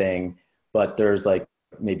one thing, but there's like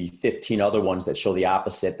maybe 15 other ones that show the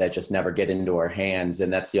opposite that just never get into our hands.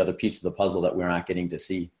 And that's the other piece of the puzzle that we're not getting to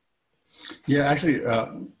see. Yeah, actually,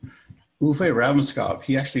 Uffe Ravenscoff,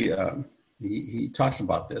 he actually, he talks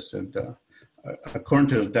about this. And according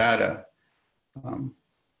to his data,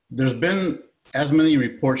 there's been as many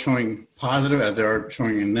reports showing positive as there are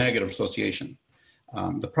showing a negative association.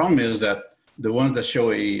 The problem is that the ones that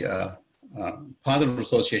show a positive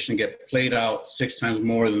association get played out 6 times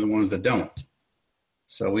more than the ones that don't.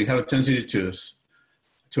 So we have a tendency to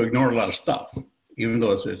ignore a lot of stuff, even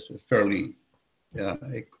though it's fairly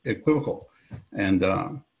equivocal. And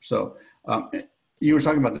so you were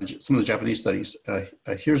talking about some of the Japanese studies.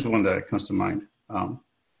 Here's the one that comes to mind.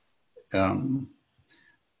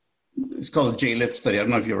 It's called the J-LIT study. I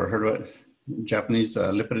don't know if you ever heard of it. Japanese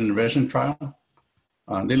lipid intervention trial.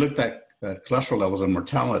 They looked at cholesterol levels and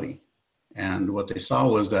mortality. And what they saw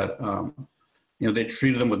was that, they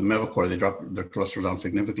treated them with Mevacor. They dropped their cholesterol down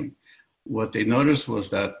significantly. What they noticed was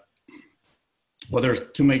that, well,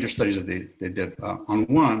 there's 2 major studies that they did. On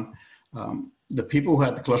one, the people who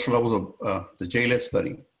had the cholesterol levels of the J-LIT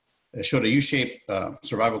study showed a U-shaped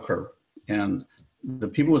survival curve. And the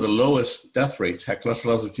people with the lowest death rates had cholesterol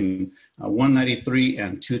levels between 193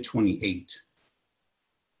 and 228.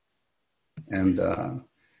 And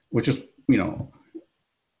which is,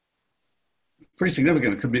 pretty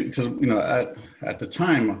significant. It could be because, at the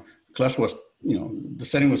time, cholesterol was, the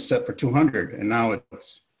setting was set for 200, and now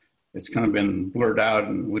it's kind of been blurred out,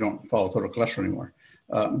 and we don't follow total cholesterol anymore.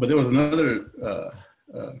 But there was another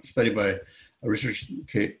study by a researcher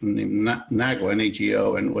named Nago,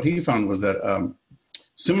 N-A-G-O, and what he found was that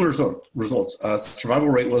similar results. Survival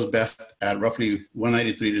rate was best at roughly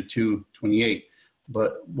 193 to 228.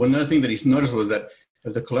 But one other thing that he's noticed was that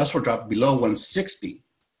if the cholesterol dropped below 160,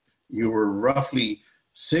 you were roughly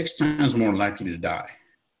 6 times more likely to die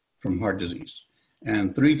from heart disease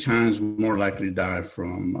and 3 times more likely to die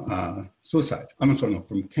from suicide.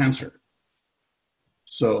 From cancer.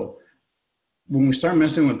 So when we start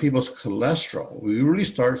messing with people's cholesterol, we really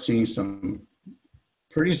start seeing some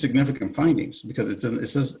pretty significant findings because it's an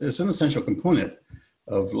essential component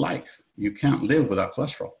of life. You can't live without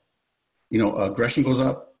cholesterol. Aggression goes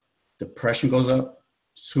up, depression goes up,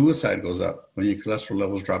 suicide goes up when your cholesterol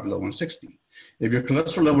levels drop below 160. If your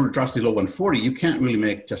cholesterol level drops below 140, you can't really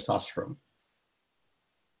make testosterone.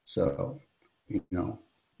 So,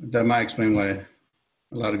 that might explain why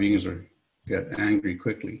a lot of vegans get angry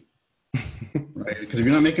quickly, right? Because if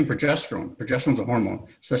you're not making progesterone's a hormone,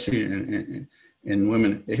 especially in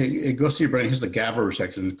women. It goes to your brain, hits the GABA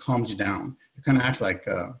receptors, and it calms you down. It kind of acts like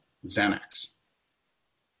Xanax.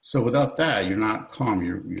 So without that, you're not calm.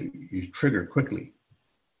 You trigger quickly.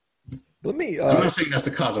 I'm not saying that's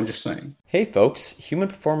the cause. I'm just saying. Hey, folks, Human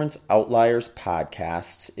Performance Outliers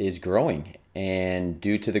podcast is growing. And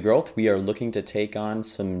due to the growth, we are looking to take on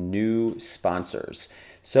some new sponsors.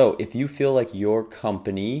 So if you feel like your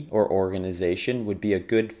company or organization would be a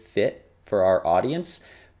good fit for our audience,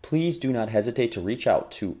 please do not hesitate to reach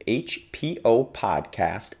out to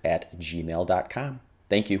hpopodcast@gmail.com.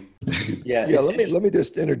 Thank you. Yeah. Let me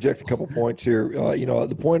just interject a couple points here.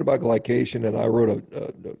 The point about glycation, and I wrote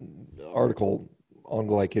an article on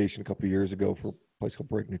glycation a couple of years ago for a place called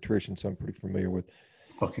Break Nutrition, so I'm pretty familiar with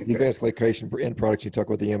the advanced glycation end products. You talk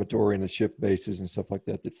about the ambulatory and the shift bases and stuff like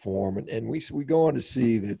that form, and we go on to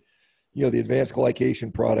see that the advanced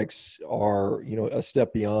glycation products are a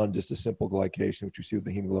step beyond just a simple glycation, which we see with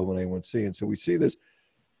the hemoglobin A1C, and so we see this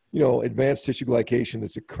advanced tissue glycation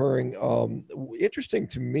that's occurring. Interesting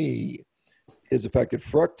to me is the fact that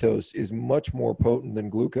fructose is much more potent than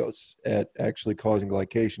glucose at actually causing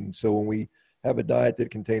glycation. So when we have a diet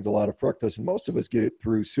that contains a lot of fructose, and most of us get it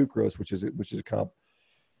through sucrose, which is a disaccharide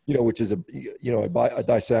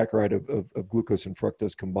of glucose and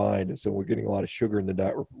fructose combined. And so we're getting a lot of sugar in the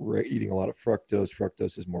diet. We're eating a lot of fructose.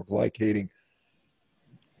 Fructose is more glycating.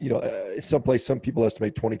 Some people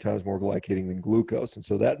estimate 20 times more glycating than glucose. And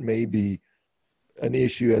so that may be an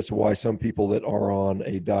issue as to why some people that are on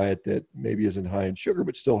a diet that maybe isn't high in sugar,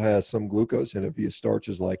 but still has some glucose in it via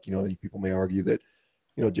starches, like, people may argue that,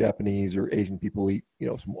 Japanese or Asian people eat,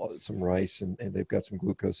 some rice and they've got some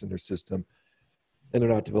glucose in their system and they're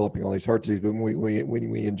not developing all these heart disease. But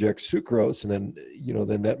when we inject sucrose, and then,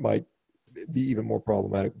 then that might be even more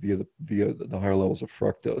problematic via the higher levels of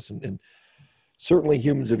fructose. And certainly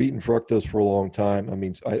humans have eaten fructose for a long time. I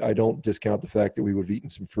mean, I don't discount the fact that we would have eaten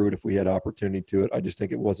some fruit if we had opportunity to it. I just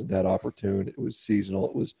think it wasn't that opportune. It was seasonal.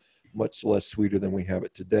 It was much less sweeter than we have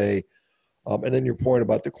it today. And then your point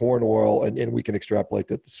about the corn oil, and we can extrapolate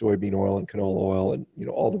that to soybean oil and canola oil and,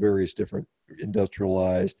 all the various different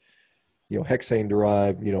industrialized, hexane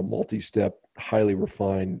derived, multi-step, highly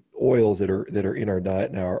refined oils that are in our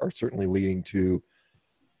diet now are certainly leading to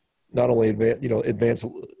not only advanced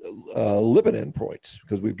lipid endpoints,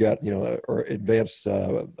 because we've got, or advanced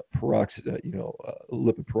peroxide,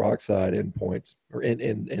 lipid peroxide endpoints, or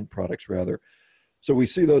end products rather. So we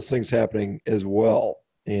see those things happening as well.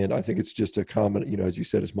 And I think it's just a common, as you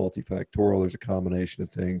said, it's multifactorial. There's a combination of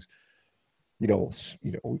things. We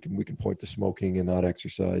can point to smoking and not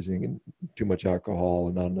exercising, and too much alcohol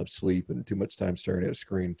and not enough sleep and too much time staring at a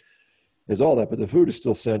screen. There's all that, but the food is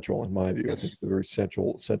still central in my view. I think it's a very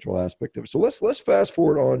central aspect of it. So let's fast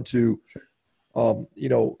forward on to,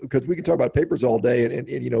 because we can talk about papers all day, and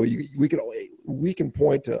we can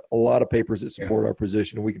point to a lot of papers that support our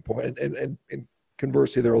position, and we can point and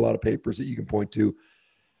conversely, there are a lot of papers that you can point to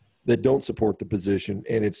that don't support the position.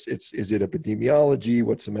 And is it epidemiology?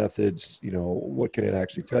 What's the methods? What can it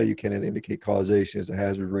actually tell you? Can it indicate causation? Is the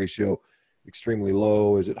hazard ratio extremely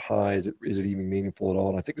low? Is it high? Is it even meaningful at all?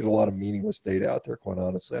 And I think there's a lot of meaningless data out there, quite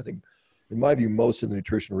honestly. I think, in my view, most of the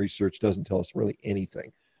nutrition research doesn't tell us really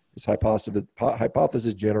anything. It's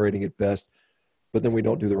hypothesis generating at best, but then we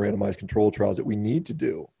don't do the randomized control trials that we need to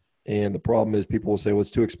do. And the problem is people will say, well,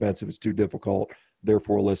 it's too expensive, it's too difficult,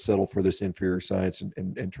 therefore let's settle for this inferior science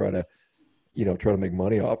and try to make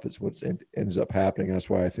money off it. What ends up happening. And that's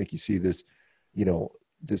why I think you see this,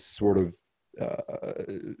 this sort of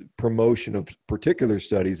promotion of particular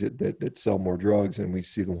studies that sell more drugs, and we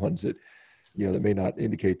see the ones that that may not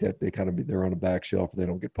indicate that they're on a back shelf or they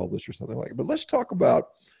don't get published or something like that. But let's talk about,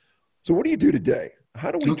 so what do you do today? How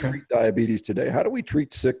do we treat diabetes today? How do we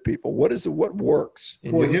treat sick people? What works?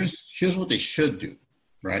 Well, here's what they should do,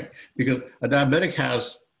 right? Because a diabetic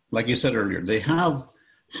has, like you said earlier, they have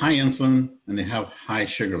high insulin and they have high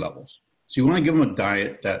sugar levels. So you want to give them a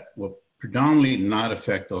diet that will predominantly not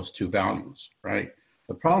affect those two values, right?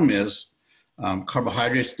 The problem is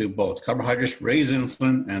carbohydrates do both. Carbohydrates raise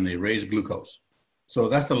insulin and they raise glucose. So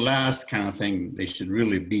that's the last kind of thing they should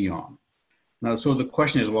really be on. Now, so the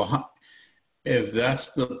question is, well, if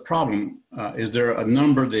that's the problem, is there a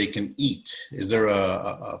number they can eat? Is there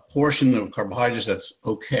a portion of carbohydrates that's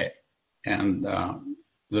okay? And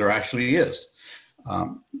there actually is.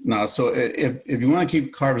 Now, so if you want to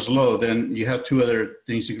keep carbs low, then you have two other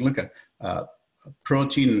things you can look at.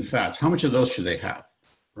 Protein and fats. How much of those should they have,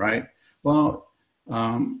 right? Well,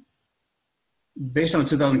 based on a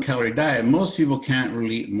 2,000 calorie diet, most people can't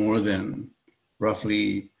really eat more than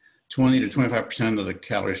roughly 20 to 25% of the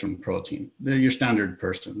calories from protein. They're your standard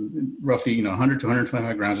person, roughly 100 to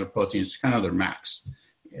 125 grams of protein is kind of their max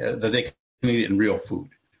that they can eat in real food.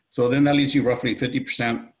 So then that leaves you roughly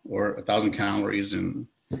 50% or 1,000 calories in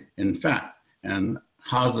fat. And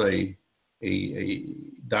how's a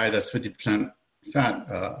diet that's 50% fat,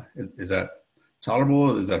 is that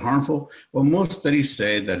tolerable? Is that harmful? Well, most studies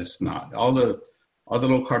say that it's not. All the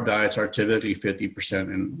low carb diets are typically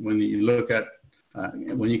 50%. And when you look at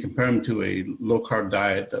when you compare them to a low carb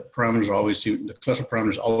diet, the cholesterol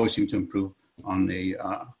parameters always seem to improve on a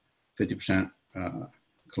 50%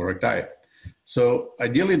 caloric diet. So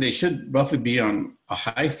ideally, they should roughly be on a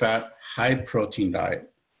high fat, high protein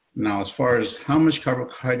diet. Now, as far as how much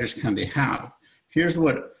carbohydrates can they have, here's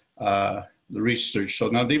what the research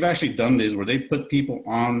showed. Now, they've actually done this where they put people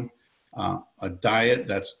on a diet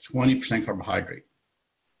that's 20% carbohydrate,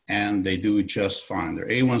 and they do just fine. Their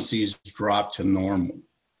A1Cs drop to normal.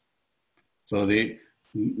 So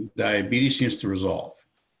diabetes seems to resolve.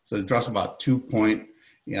 So it drops about 2 point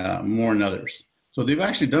more than others. So they've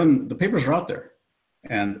actually done, the papers are out there,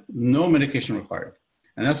 and no medication required.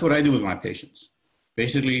 And that's what I do with my patients.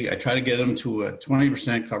 Basically, I try to get them to a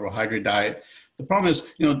 20% carbohydrate diet. The problem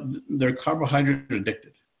is, they're carbohydrate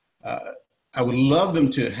addicted. I would love them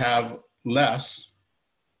to have less,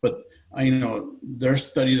 but there are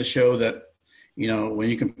studies that show that, when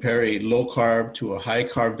you compare a low carb to a high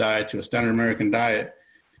carb diet to a standard American diet,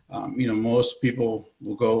 most people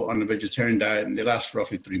will go on a vegetarian diet and they last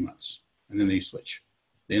roughly 3 months, and then they switch.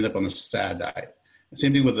 They end up on a SAD diet. The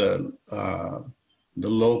same thing with the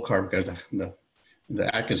low carb guys,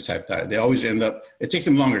 the Atkins type diet. They always end up, it takes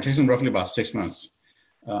them longer. It takes them roughly about 6 months.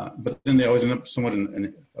 But then they always end up somewhat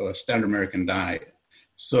in a standard American diet.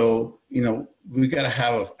 So, we got to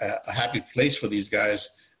have a happy place for these guys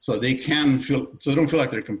so they don't feel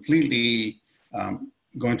like they're completely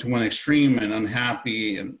going to one extreme and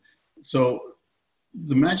unhappy. And so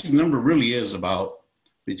the magic number really is about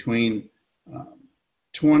between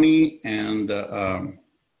 20 and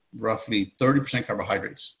roughly 30%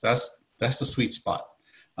 carbohydrates. That's the sweet spot,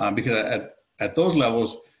 because at those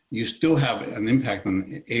levels, you still have an impact on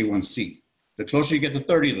A1C. The closer you get to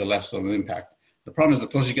 30, the less of an impact. The problem is the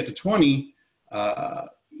closer you get to 20,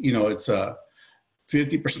 it's a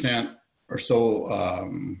 50% or so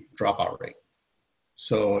dropout rate.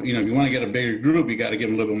 So, if you want to get a bigger group, you got to give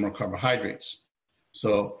them a little bit more carbohydrates.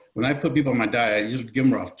 So when I put people on my diet, I usually give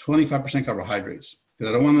them around 25% carbohydrates because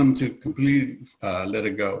I don't want them to completely let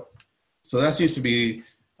it go. So that seems to be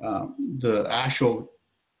the actual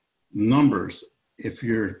numbers if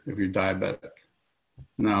you're diabetic.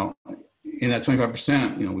 Now, in that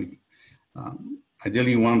 25%, we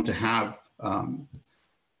ideally you want them to have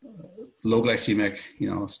low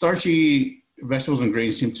glycemic. Starchy vegetables and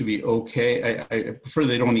grains seem to be okay. I prefer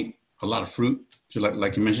they don't eat a lot of fruit,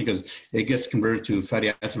 like you mentioned, because it gets converted to fatty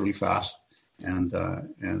acids really fast, and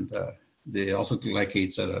they also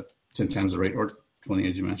glycates at a 10 times the rate, or 20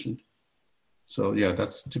 as you mentioned. So yeah,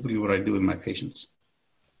 that's typically what I do with my patients.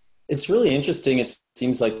 It's really interesting. It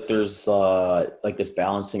seems like there's like this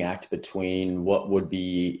balancing act between what would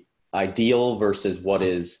be ideal versus what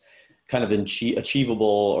is kind of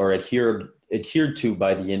achievable or adhered to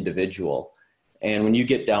by the individual. And when you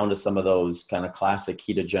get down to some of those kind of classic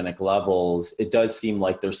ketogenic levels, it does seem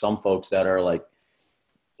like there's some folks that are like,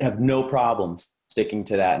 have no problems sticking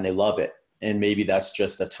to that and they love it. And maybe that's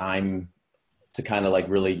just a time to kind of like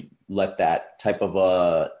really let that type of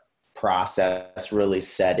a process really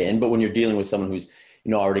set in. But when you're dealing with someone who's,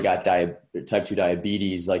 already got type 2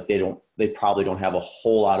 diabetes, like they probably don't have a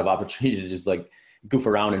whole lot of opportunity to just like goof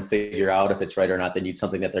around and figure out if it's right or not. They need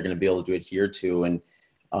something that they're going to be able to adhere to. And,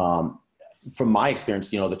 from my experience,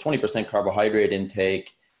 the 20% carbohydrate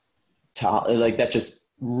intake, like that just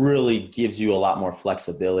really gives you a lot more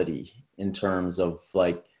flexibility in terms of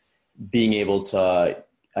like being able to,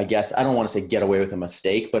 I guess, I don't want to say get away with a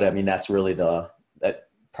mistake, but I mean, that's really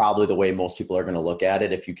probably the way most people are going to look at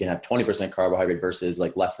it. If you can have 20% carbohydrate versus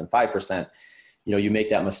like less than 5%, you make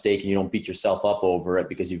that mistake and you don't beat yourself up over it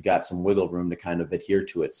because you've got some wiggle room to kind of adhere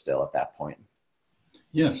to it still at that point.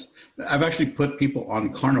 Yes. I've actually put people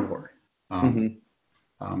on carnivore.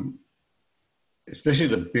 Especially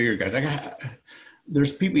the bigger guys.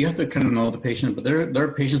 There's people, you have to kind of know the patient, but there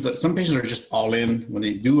are patients that some patients are just all in. When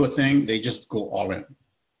they do a thing, they just go all in.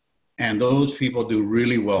 And those people do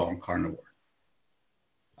really well on carnivore.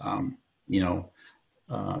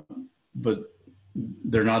 But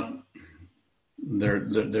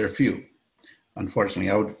they're few, unfortunately.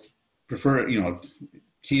 I would prefer,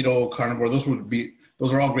 keto, carnivore, those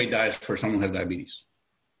are all great diets for someone who has diabetes.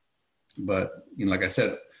 But, like I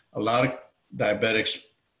said, a lot of diabetics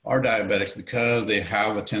are diabetics because they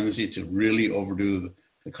have a tendency to really overdo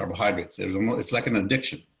the carbohydrates. It's like an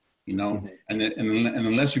addiction, and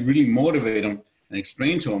unless you really motivate them and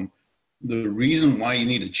explain to them the reason why you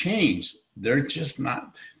need to change, they're just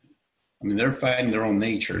not, they're fighting their own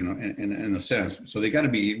nature in a sense. So they got to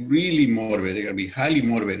be really motivated. They got to be highly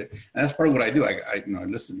motivated. And that's part of what I do. I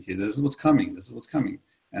listen here, this is what's coming. This is what's coming.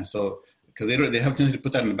 And so, because they have a tendency to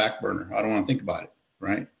put that in the back burner. I don't want to think about it,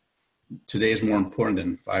 right? Today is more important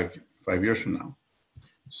than five years from now.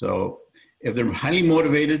 So if they're highly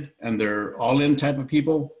motivated and they're all in type of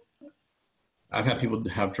people, I've had people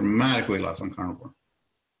have dramatic weight loss on carnivore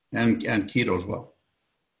and keto as well.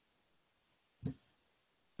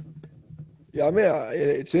 Yeah,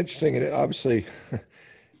 it's interesting, and obviously,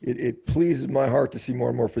 it pleases my heart to see more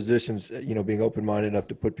and more physicians, being open-minded enough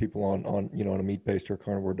to put people on a meat-based or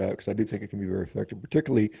carnivore diet, because I do think it can be very effective,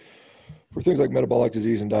 particularly for things like metabolic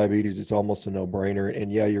disease and diabetes. It's almost a no-brainer.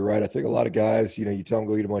 And yeah, you're right. I think a lot of guys, you tell them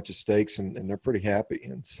go eat a bunch of steaks, and they're pretty happy.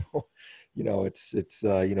 And so, it's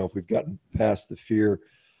if we've gotten past the fear,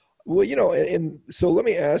 well, and so let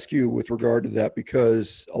me ask you with regard to that,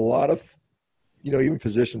 because a lot of even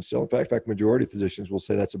physicians still, in fact, majority of physicians will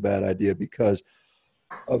say that's a bad idea because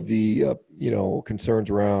of the, concerns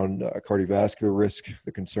around cardiovascular risk,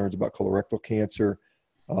 the concerns about colorectal cancer.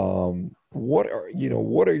 What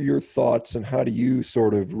are your thoughts, and how do you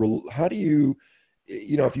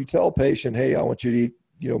if you tell a patient, hey, I want you to eat,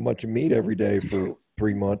 a bunch of meat every day for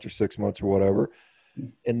 3 months or 6 months or whatever,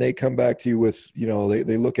 and they come back to you with,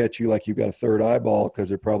 they look at you like you've got a third eyeball because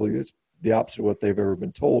they're probably it's the opposite of what they've ever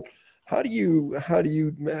been told. How does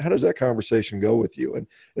that conversation go with you? And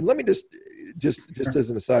let me just as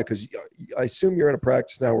an aside, because I assume you're in a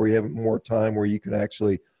practice now where you have more time where you can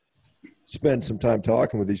actually spend some time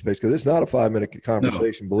talking with these patients, because it's not a 5-minute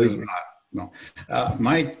conversation. No, believe me. No.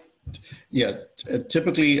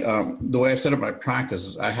 Typically the way I've set up my practice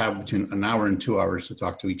is I have between an hour and 2 hours to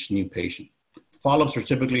talk to each new patient. Follow-ups are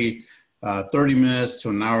typically 30 minutes to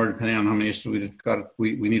an hour, depending on how many issues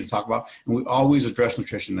we need to talk about. And we always address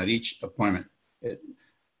nutrition at each appointment.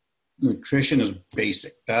 Nutrition is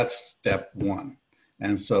basic. That's step one.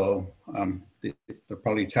 And so they're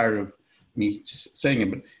probably tired of me saying it,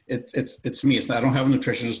 but it's me. I don't have a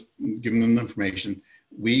nutritionist giving them the information.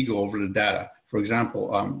 We go over the data. For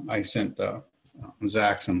example, I sent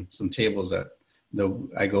Zach some tables that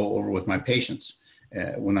I go over with my patients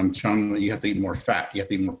when I'm telling them you have to eat more fat, you have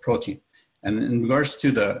to eat more protein. And in regards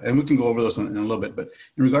to and we can go over those in a little bit, but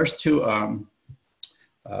in regards to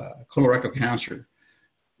colorectal cancer,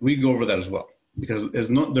 we go over that as well, because there's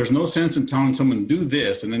no sense in telling someone do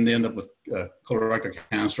this and then they end up with colorectal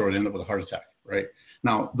cancer or they end up with a heart attack, right?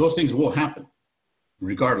 Now, those things will happen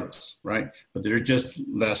regardless, right? But they're just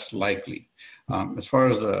less likely. As far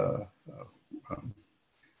as the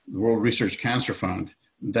World Research Cancer Fund,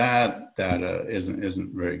 that data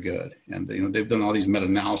isn't very good. And, they've done all these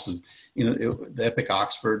meta-analysis. The Epic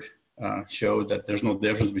Oxford showed that there's no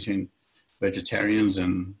difference between vegetarians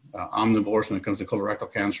and omnivores when it comes to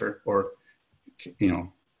colorectal cancer, or,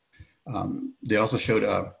 they also showed,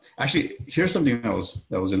 actually, here's something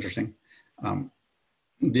that was interesting. Back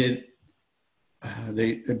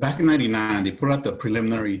in 99, they put out the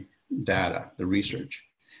preliminary data, the research.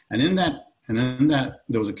 And in that,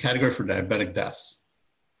 there was a category for diabetic deaths.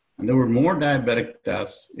 And there were more diabetic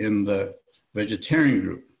deaths in the vegetarian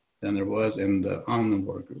group than there was in the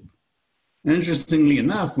omnivore group. And interestingly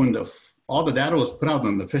enough, when all the data was put out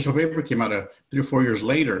and the official paper came out 3 or 4 years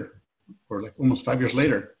later, or like almost 5 years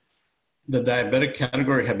later, the diabetic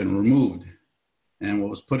category had been removed. And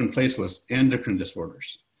what was put in place was endocrine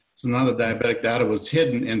disorders. So now the diabetic data was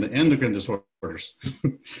hidden in the endocrine disorders.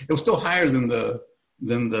 It was still higher than the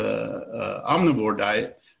omnivore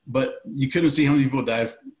diet, but you couldn't see how many people died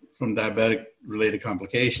from diabetic related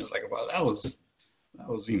complications. Like, well, that was,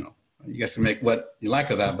 you guys can make what you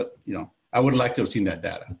like of that, but I would like to have seen that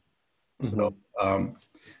data. Mm-hmm. So,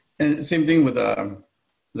 and same thing with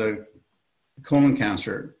the colon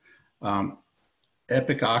cancer.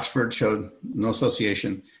 Epic Oxford showed no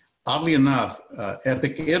association. Oddly enough,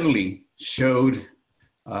 Epic Italy showed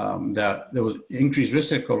that there was increased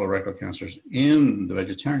risk of colorectal cancers in the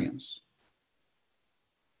vegetarians.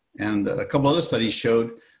 And a couple other studies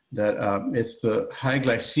showed that it's the high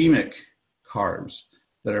glycemic carbs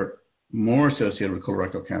that are more associated with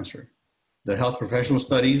colorectal cancer. The health professional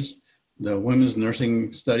studies, the women's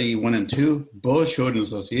nursing study 1 and 2, both showed an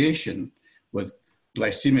association with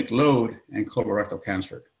glycemic load and colorectal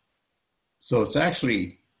cancer. So it's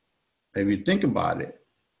actually, if you think about it,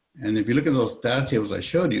 and if you look at those data tables I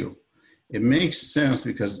showed you, it makes sense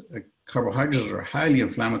because carbohydrates are highly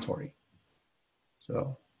inflammatory.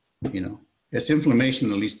 So, it's inflammation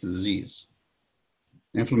that leads to disease.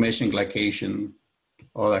 Inflammation, glycation,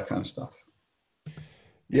 all that kind of stuff.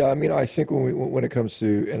 Yeah, I think when it comes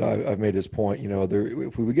to, and I've made this point,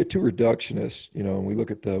 if we get too reductionist, and we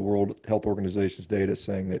look at the World Health Organization's data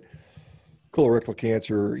saying that colorectal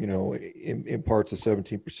cancer, imparts a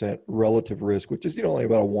 17% relative risk, which is, only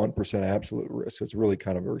about a 1% absolute risk. So it's really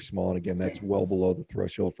kind of very small. And again, that's well below the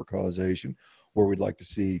threshold for causation, where we'd like to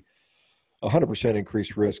see 100%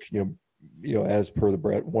 increased risk, as per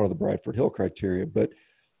one of the Bradford Hill criteria. But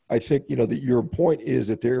I think, that your point is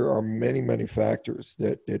that there are many, many factors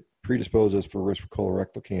that predispose us for risk for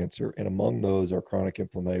colorectal cancer. And among those are chronic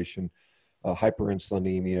inflammation,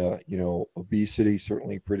 hyperinsulinemia, obesity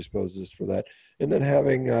certainly predisposes us for that. And then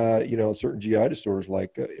having, certain GI disorders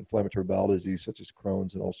like inflammatory bowel disease, such as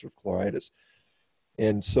Crohn's and ulcerative colitis.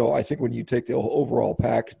 And so I think when you take the overall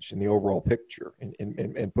package and the overall picture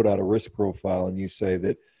and put out a risk profile, and you say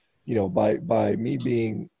that, by me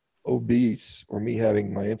being obese or me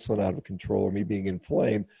having my insulin out of control or me being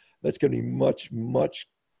inflamed, that's going to be much, much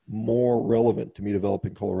more relevant to me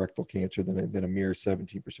developing colorectal cancer than a mere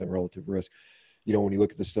 17% relative risk. When you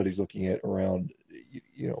look at the studies looking at around,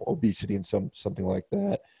 obesity and something like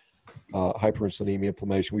that, hyperinsulinemia,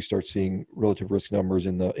 inflammation, we start seeing relative risk numbers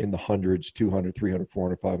in the hundreds, 200, 300,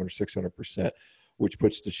 400, 500, 600%, which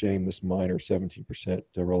puts to shame this minor 17%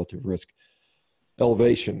 relative risk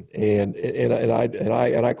elevation. And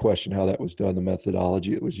I question how that was done. The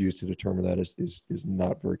methodology that was used to determine that is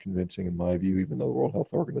not very convincing in my view, even though the World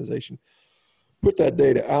Health Organization put that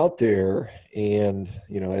data out there. And,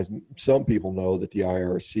 as some people know, that the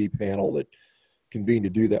IRC panel that convened to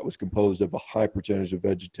do that was composed of a high percentage of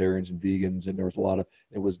vegetarians and vegans. And there was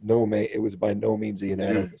it was by no means a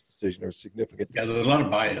unanimous decision. There was significant. Yeah, there's a lot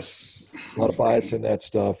of bias. A lot of bias in that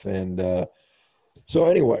stuff. And so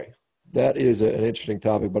anyway, that is an interesting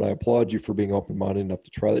topic, but I applaud you for being open-minded enough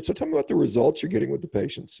to try that. So tell me about the results you're getting with the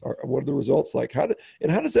patients. What are the results like? How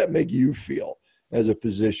does that make you feel as a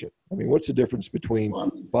physician? What's the difference between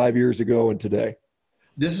 5 years ago and today?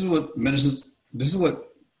 This is what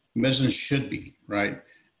medicine should be, right?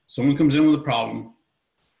 Someone comes in with a problem,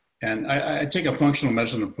 And I take a functional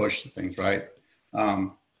medicine approach to things, right?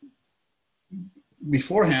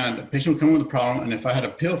 Beforehand, the patient would come with a problem, and if I had a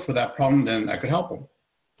pill for that problem, then I could help them,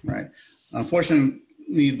 right? Unfortunately,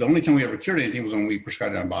 the only time we ever cured anything was when we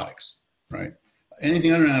prescribed antibiotics, right?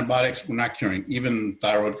 Anything other than antibiotics, we're not curing, even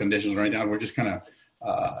thyroid conditions or anything. We're just kind of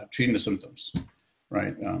treating the symptoms,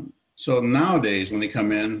 right? So nowadays, when they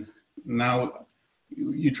come in, now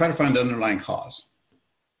you try to find the underlying cause.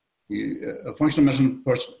 A functional medicine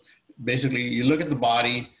approach, basically, you look at the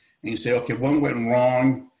body and you say, okay, what went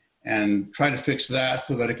wrong, and try to fix that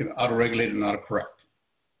so that it can auto-regulate and auto-correct.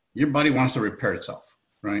 Your body wants to repair itself,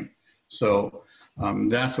 right? So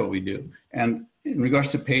that's what we do. And in regards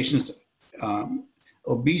to patients,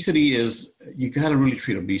 obesity is, you got to really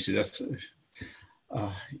treat obesity. That's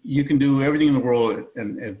you can do everything in the world,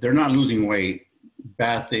 and if they're not losing weight,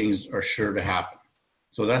 bad things are sure to happen.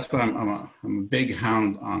 So that's why I'm a big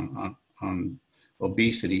hound on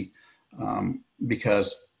obesity,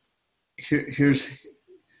 because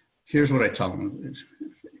here's what I tell them.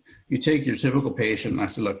 You take your typical patient, and I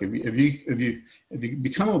say, look, if you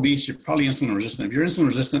become obese, you're probably insulin resistant. If you're insulin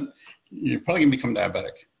resistant, you're probably gonna become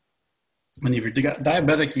diabetic. And if you're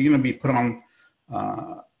diabetic, you're gonna be put on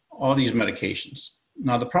all these medications.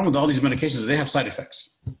 Now, the problem with all these medications is they have side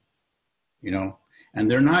effects, and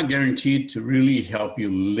they're not guaranteed to really help you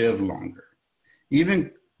live longer.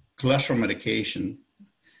 Even cholesterol medication,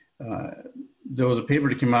 there was a paper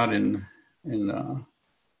that came out in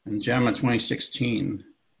JAMA 2016.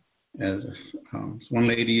 As one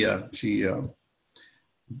lady, she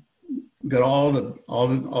got all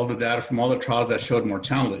the data from all the trials that showed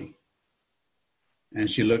mortality, and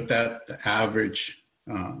she looked at the average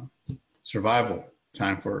survival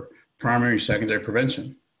time for primary and secondary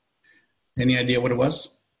prevention. Any idea what it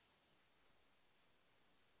was?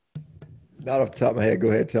 Not off the top of my head. Go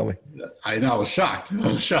ahead, tell me. I know, I was shocked.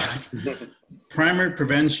 Primary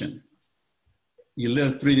prevention, you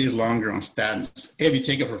live 3 days longer on statins if you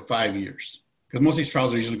take it for 5 years, because most of these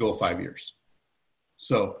trials usually go 5 years.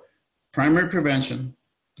 So primary prevention,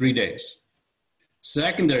 3 days.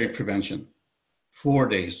 Secondary prevention, 4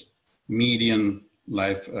 days, median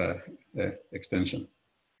life extension.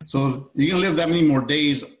 So you're gonna live that many more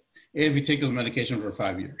days if you take this medication for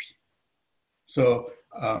 5 years. So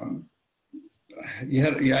I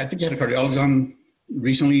think you had a cardiologist on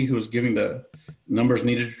recently who was giving the numbers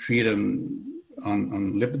needed to treat on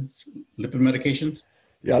lipid medications.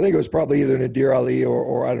 Yeah, I think it was probably either Nadir Ali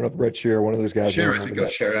or I don't know if Brett Scher, one of those guys. Scher, I think it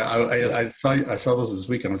was Scher. I saw those this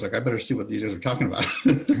weekend. I was like, I better see what these guys are talking about.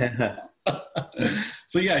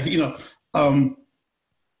 So yeah,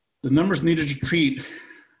 the numbers needed to treat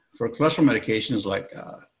for cholesterol medication is like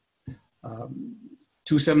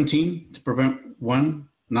 217 to prevent one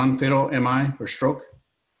non-fatal MI or stroke,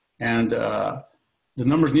 and the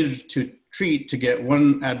numbers needed to treat to get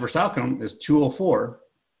one adverse outcome is 204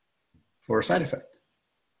 for a side effect.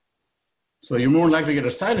 So you're more likely to get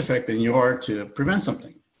a side effect than you are to prevent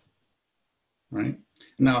something, right?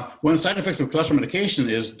 Now, one of the side effects of cholesterol medication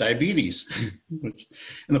is diabetes. And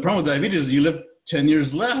the problem with diabetes is you live 10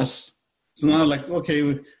 years less. So now, like,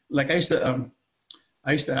 okay, like I used to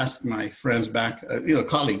ask my friends back,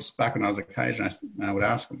 colleagues back when I was a chiropractor, and I would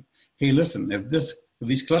ask them, hey, listen, if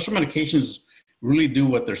these cholesterol medications really do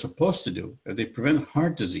what they're supposed to do, if they prevent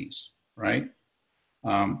heart disease, right?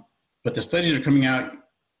 But the studies are coming out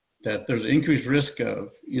that there's an increased risk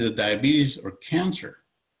of either diabetes or cancer.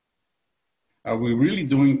 Are we really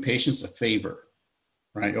doing patients a favor,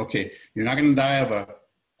 right? Okay, you're not gonna die of a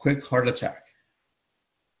quick heart attack.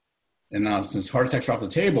 And now since heart attacks are off the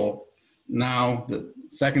table, now the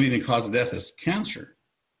second leading cause of death is cancer.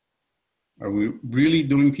 Are we really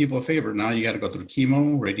doing people a favor? Now you got to go through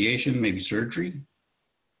chemo, radiation, maybe surgery,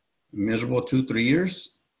 miserable 2-3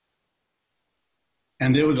 years.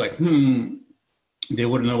 And they would like, they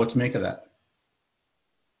wouldn't know what to make of that.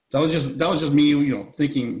 That was just me,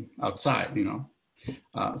 thinking outside,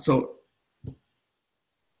 So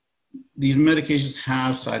these medications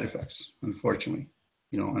have side effects, unfortunately,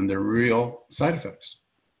 and they're real side effects.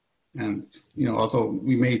 And, although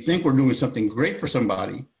we may think we're doing something great for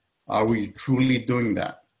somebody, are we truly doing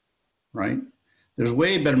that, right? There's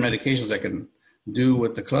way better medications that can do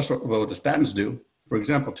what the statins do. For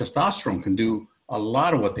example, testosterone can do a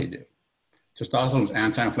lot of what they do. Testosterone is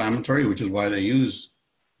anti-inflammatory, which is why they use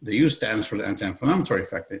statins for the anti-inflammatory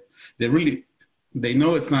effect. They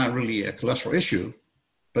know it's not really a cholesterol issue,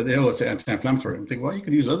 but they know it's anti-inflammatory. I'm thinking, well, you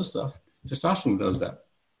could use other stuff. Testosterone does that.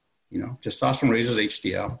 Testosterone raises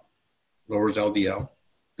HDL, lowers LDL,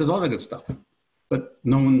 does all that good stuff. But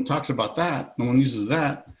no one talks about that. No one uses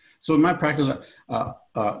that. So in my practice,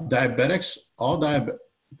 diabetics,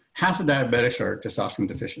 half the diabetics are testosterone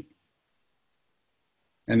deficient.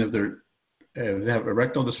 And if they have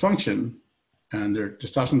erectile dysfunction and they're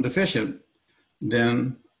testosterone deficient,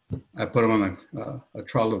 then I put them on a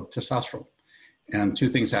trial of testosterone. And two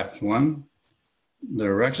things happen. One,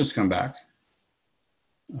 their erections come back.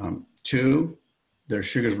 Two, their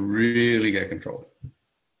sugars really get controlled.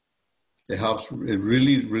 It helps. It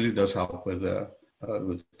really, really does help with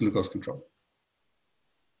glucose control.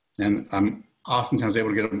 And I'm oftentimes able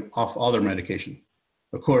to get them off all their medication.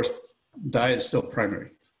 Of course, diet is still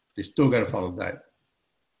primary. They still got to follow diet.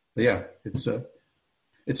 But yeah,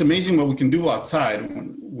 it's amazing what we can do outside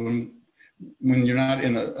when you're not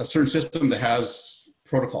in a certain system that has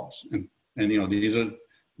protocols. And this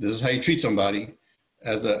is how you treat somebody.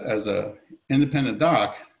 As a independent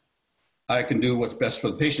doc, I can do what's best for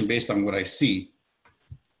the patient based on what I see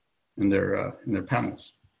in their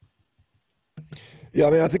panels. Yeah, I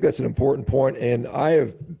mean, I think that's an important point. And I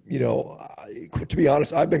have, to be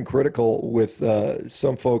honest, I've been critical with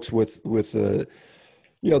some folks with the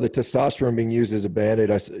testosterone being used as a Band-Aid.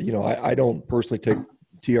 I don't personally take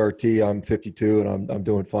TRT. I'm 52 and I'm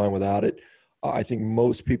doing fine without it. I think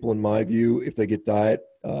most people, in my view, if they get diet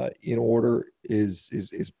in order,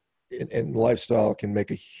 and lifestyle can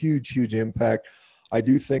make a huge impact. I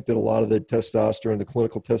do think that a lot of the testosterone, the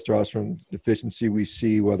clinical testosterone deficiency we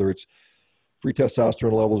see, whether it's free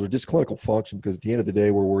testosterone levels or just clinical function, because at the end of the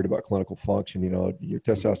day, we're worried about clinical function. Your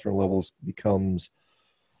testosterone levels becomes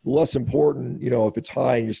less important, if it's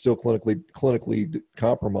high and you're still clinically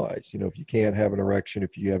compromised. If you can't have an erection,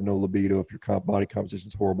 if you have no libido, if your body composition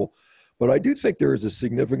is horrible. But I do think there is a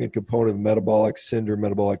significant component of metabolic syndrome,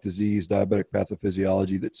 metabolic disease, diabetic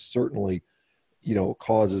pathophysiology that certainly,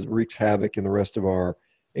 wreaks havoc in the rest of our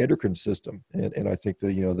endocrine system. And I think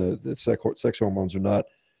the sex hormones are not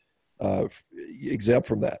exempt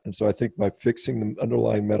from that. And so I think by fixing the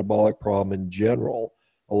underlying metabolic problem in general,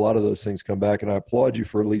 a lot of those things come back. And I applaud you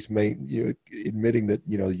for at least admitting that,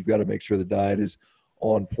 you've got to make sure the diet is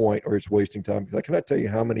on point or it's wasting time. Because I cannot tell you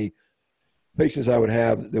how many patients I would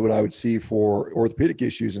have that I would see for orthopedic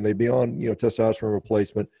issues, and they'd be on, testosterone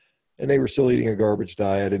replacement, and they were still eating a garbage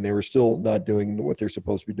diet, and they were still not doing what they're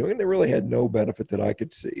supposed to be doing. They really had no benefit that I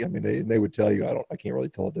could see. I mean, they would tell you, I can't really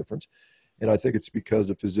tell a difference. And I think it's because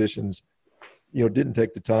the physicians, didn't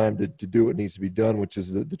take the time to do what needs to be done, which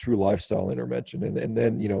is the true lifestyle intervention. And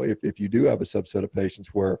then, if you do have a subset of patients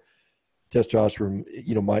where testosterone,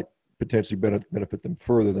 might potentially benefit them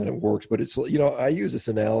further than it works. But it's, I use this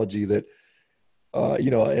analogy that,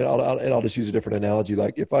 and I'll just use a different analogy.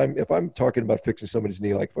 Like if I'm talking about fixing somebody's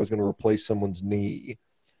knee, like if I was going to replace someone's knee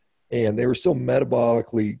and they were still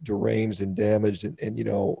metabolically deranged and damaged and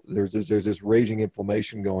there's this raging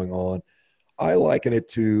inflammation going on, I liken it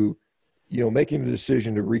to, making the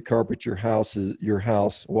decision to recarpet your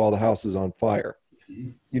house while the house is on fire.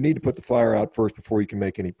 You need to put the fire out first before you can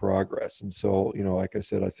make any progress. And so, like I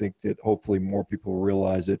said, I think that hopefully more people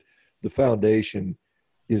realize that the foundation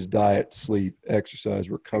is diet, sleep, exercise,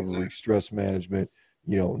 recovery, stress management,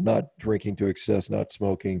 not drinking to excess, not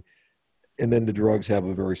smoking. And then the drugs have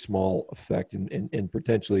a very small effect and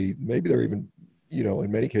potentially, maybe they're even,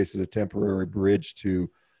 in many cases, a temporary bridge to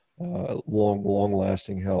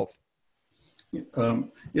long-lasting health.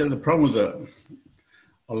 The problem with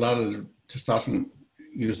a lot of the testosterone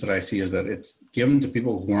use that I see is that it's given to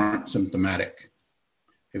people who aren't symptomatic.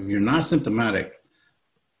 If you're not symptomatic,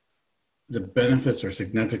 the benefits are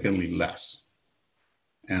significantly less.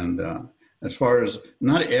 And as far as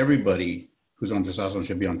not everybody who's on testosterone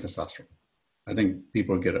should be on testosterone. I think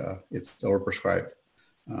people get it's overprescribed.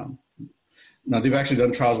 Now they've actually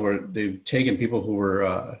done trials where they've taken people who were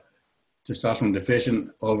testosterone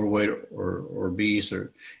deficient, overweight or obese,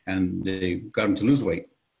 and they got them to lose weight.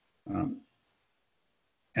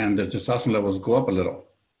 And the testosterone levels go up a little,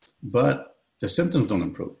 but the symptoms don't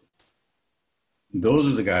improve.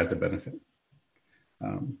 Those are the guys that benefit.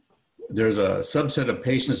 There's a subset of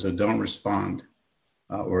patients that don't respond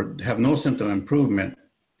or have no symptom improvement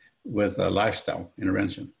with a lifestyle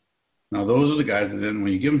intervention. Now, those are the guys that then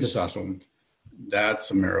when you give them testosterone,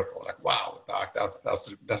 that's a miracle. Like, wow, doc, that's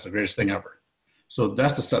the greatest thing ever. So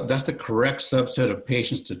that's the correct subset of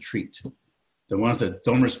patients to treat. The ones that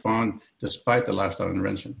don't respond despite the lifestyle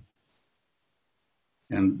intervention.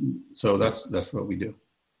 And so that's what we do.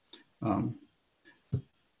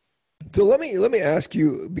 So let me ask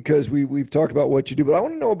you, because we've talked about what you do, but I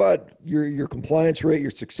want to know about your compliance rate, your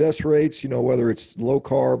success rates, whether it's low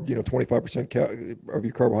carb, 25% of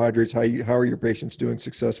your carbohydrates, how are your patients doing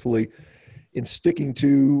successfully in sticking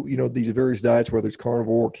to, these various diets, whether it's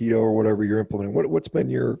carnivore, keto, or whatever you're implementing. What's been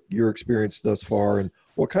your experience thus far, and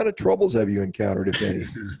What kind of troubles have you encountered, if any?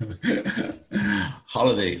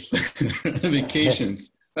 Holidays,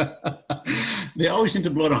 vacations. They always seem to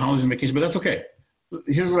blow it on holidays and vacations, but that's okay.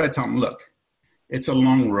 Here's what I tell them. Look, it's a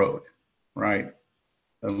long road, right?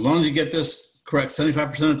 As long as you get this correct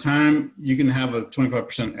 75% of the time, you can have a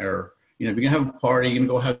 25% error. You know, if you can have a party, you can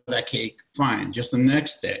go have that cake, fine. Just the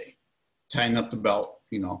next day, tighten up the belt,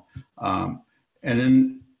 you know. And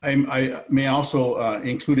then I may also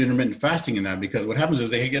include intermittent fasting in that, because what happens is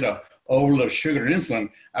they get a overload of sugar and insulin.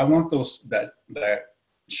 I want that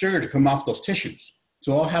sugar to come off those tissues.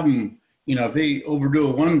 So I'll have them, you know, if they overdo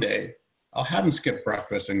it one day, I'll have them skip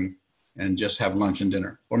breakfast and just have lunch and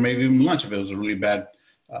dinner, or maybe even lunch if it was a really bad,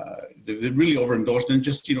 they really overindulged, and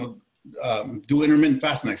just, you know, do intermittent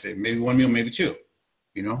fast the next day, maybe one meal, maybe two,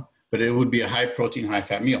 you know, but it would be a high protein, high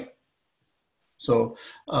fat meal. So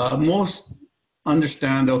most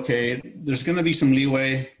understand, okay, there's going to be some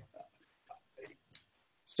leeway.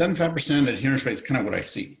 75% adherence rate is kind of what I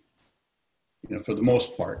see, you know, for the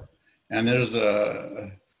most part. And there's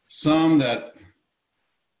some that,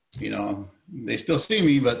 you know, they still see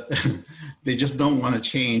me, but they just don't want to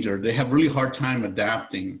change, or they have really hard time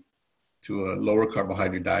adapting to a lower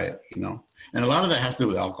carbohydrate diet, you know. And a lot of that has to do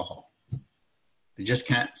with alcohol. They just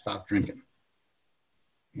can't stop drinking.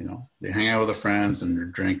 You know, they hang out with their friends and they're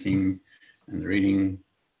drinking and they're eating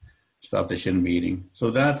stuff they shouldn't be eating.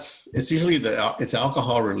 So it's usually it's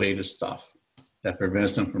alcohol related stuff that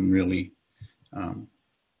prevents them from really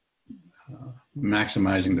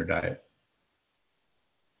maximizing their diet.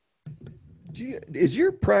 Is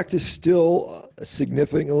your practice still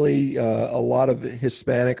significantly a lot of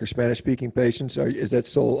Hispanic or Spanish speaking patients? Is that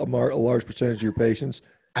still a large percentage of your patients?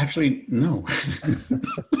 Actually, no.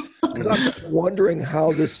 I'm just wondering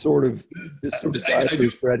how this sort of dietary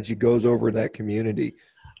strategy goes over in that community.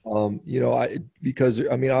 You know, because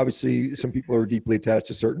I mean, obviously, some people are deeply attached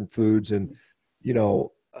to certain foods, and you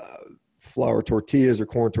know, flour tortillas or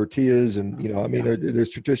corn tortillas, and you know, I mean, there's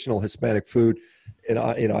traditional Hispanic food, and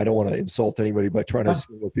I don't want to insult anybody by trying to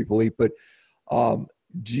assume what people eat, but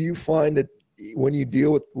do you find that when you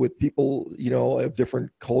deal with people, you know, of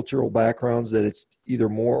different cultural backgrounds, that it's either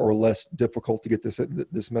more or less difficult to get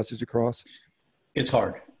this message across? It's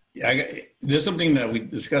hard. There's something that we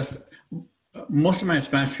discussed. Most of my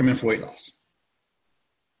Hispanics come in for weight loss.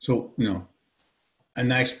 So, you know,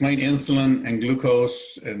 and I explained insulin and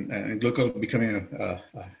glucose and glucose becoming a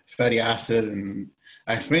fatty acid. And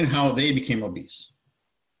I explained how they became obese.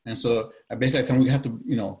 And so I basically tell them we have to,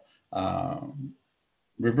 you know,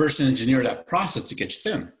 reverse engineer that process to get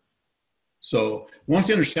you thin. So once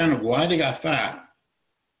they understand why they got fat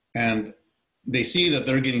and they see that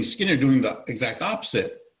they're getting skinnier doing the exact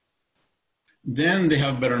opposite, then they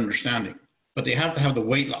have a better understanding. But they have to have the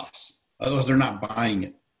weight loss. Otherwise, they're not buying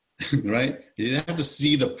it, right? They have to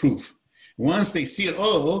see the proof. Once they see it,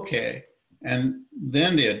 oh, okay, and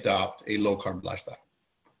then they adopt a low-carb lifestyle.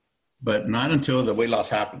 But not until the weight loss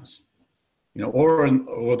happens. You know,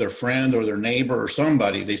 or their friend or their neighbor or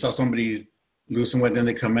somebody, they saw somebody lose some weight, then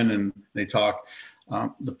they come in and they talk.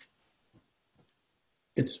 The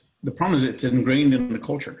problem is it's ingrained in the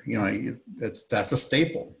culture. You know, that's a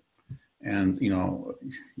staple. And, you know,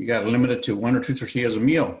 you got to limit it to 1 or 2 tortillas a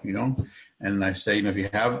meal, you know. And I say, you know, if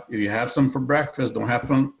you have some for breakfast, don't have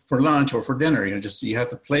some for lunch or for dinner. You know, just you have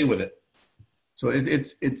to play with it. So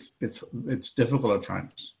it's difficult at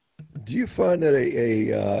times. Do you find that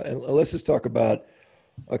and let's just talk about,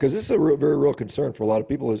 because this is a very real concern for a lot of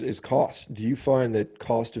people, is cost. Do you find that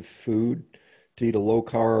cost of food to eat a low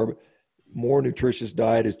carb, more nutritious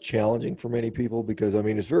diet is challenging for many people? Because I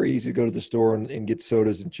mean, it's very easy to go to the store and get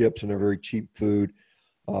sodas and chips, and they're very cheap food.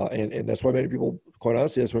 And that's why many people, quite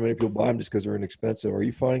honestly, that's why many people buy them, just because they're inexpensive. Are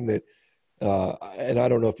you finding that, and I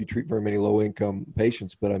don't know if you treat very many low income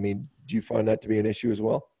patients, but I mean, do you find that to be an issue as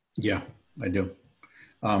well? Yeah, I do.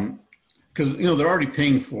 Because, you know, they're already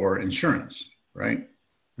paying for insurance, right? And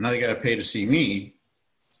now they got to pay to see me,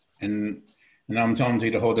 and now I'm telling them to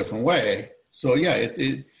eat a whole different way. So yeah,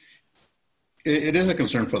 it is a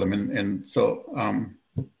concern for them. And so,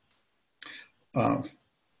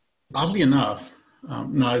 oddly enough,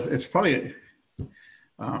 no, it's probably,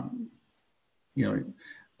 you know,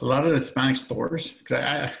 a lot of the Hispanic stores,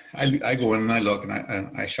 because I go in and I look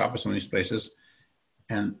and I shop at some of these places,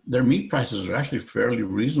 and their meat prices are actually fairly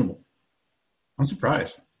reasonable. I'm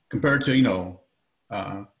surprised compared to, you know,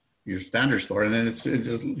 your standard store. And then it's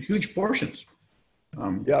huge portions.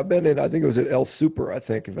 Yeah, I've been in, I think it was at El Super, I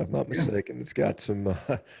think, if I'm not mistaken. Yeah. It's got some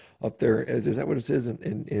up there. Is that what it says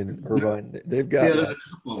in Irvine? They've got. Yeah, there's a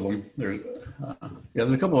couple of them.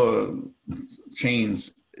 There's a couple of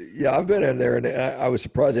chains. Yeah, I've been in there, and I was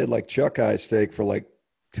surprised they had like chuck eye steak for like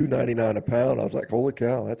 $2.99 a pound. I was like, holy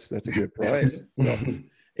cow, that's a good price.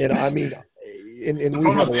 And I mean, and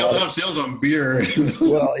we have a lot of sales on beer.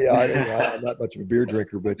 Well, yeah, I'm not much of a beer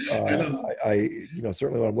drinker, but I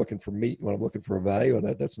certainly when I'm looking for meat, when I'm looking for a value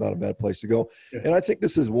on that's not a bad place to go. Yeah. And I think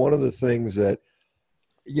this is one of the things that,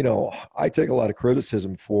 I take a lot of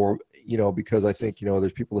criticism for, because I think,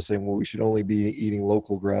 there's people that say, well, we should only be eating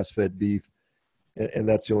local grass-fed beef, and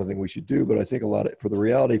that's the only thing we should do. But I think for the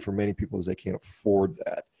reality for many people is they can't afford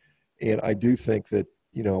that. And I do think that,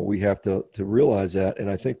 we have to realize that. And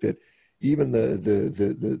I think that even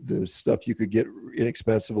the stuff you could get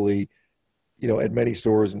inexpensively, at many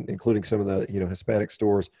stores, including some of the, Hispanic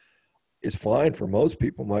stores, is fine for most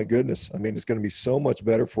people. My goodness. I mean, it's going to be so much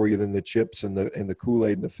better for you than the chips and the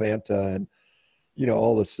Kool-Aid and the Fanta and,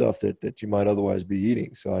 all the stuff that you might otherwise be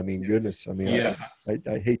eating. So, I mean, goodness, I mean, yeah.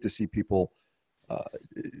 I hate to see people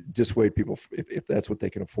dissuade people if that's what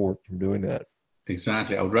they can afford from doing that.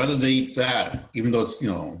 Exactly. I would rather they eat that, even though it's,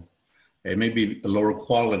 it may be a lower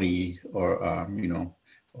quality or,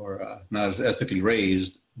 not as ethically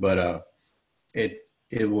raised, but it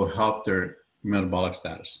will help their metabolic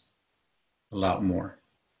status a lot more.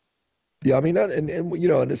 Yeah, I mean,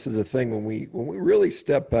 and this is the thing when we really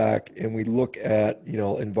step back and we look at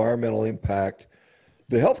environmental impact,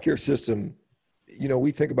 the healthcare system,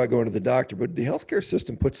 we think about going to the doctor, but the healthcare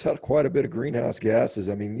system puts out quite a bit of greenhouse gases.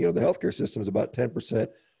 I mean, the healthcare system is about 10% of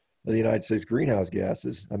the United States greenhouse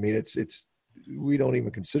gases. I mean, it's we don't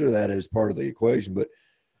even consider that as part of the equation, but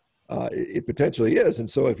it potentially is. And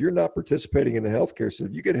so if you're not participating in the healthcare system,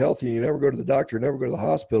 if you get healthy and you never go to the doctor, never go to the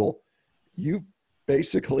hospital, you've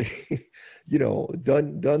basically,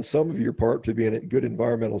 done some of your part to be a good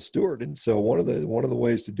environmental steward. And so one of the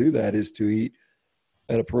ways to do that is to eat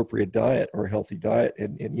an appropriate diet or a healthy diet.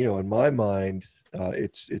 And in my mind,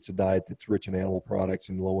 it's a diet that's rich in animal products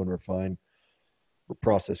and low in refined or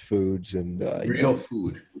processed foods and real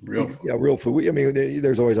food. Yeah, real food. I mean,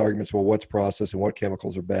 there's always arguments about what's processed and what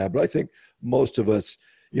chemicals are bad, but I think most of us,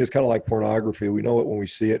 it's kind of like pornography. We know it when we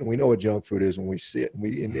see it, and we know what junk food is when we see it.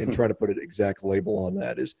 And trying to put an exact label on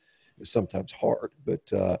that is sometimes hard.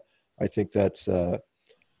 But I think that's kind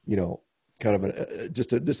of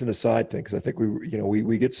just an aside thing, because I think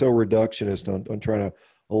we get so reductionist on trying to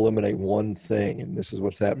eliminate one thing, and this is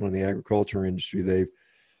what's happening in the agriculture industry.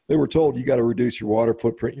 They were told you got to reduce your water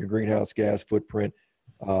footprint, your greenhouse gas footprint,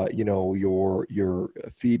 your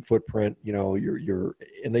feed footprint,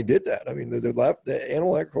 and they did that. I mean, the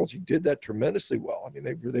animal agriculture did that tremendously well. I mean,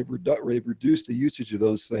 they've reduced the usage of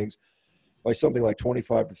those things by something like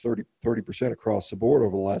 25 to 30% across the board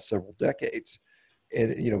over the last several decades.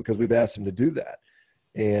 And, because we've asked them to do that.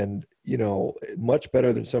 And, much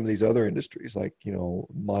better than some of these other industries like,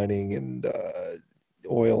 mining and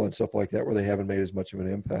oil and stuff like that, where they haven't made as much of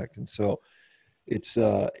an impact. And so it's,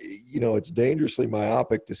 it's dangerously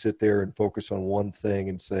myopic to sit there and focus on one thing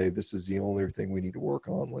and say, this is the only thing we need to work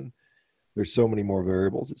on, when there's so many more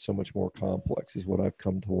variables. It's so much more complex is what I've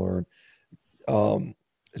come to learn.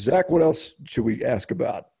 Zach, what else should we ask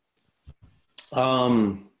about?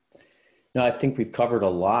 No, I think we've covered a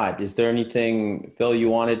lot. Is there anything, Phil, you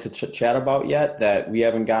wanted to chat about yet that we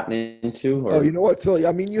haven't gotten into? Or? Oh, you know what, Phil?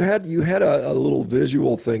 I mean, you had a little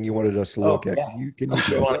visual thing you wanted us to look at. Yeah. Can you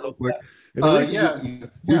show that real quick?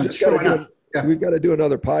 We've got to do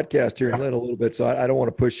another podcast here in a little bit, so I don't want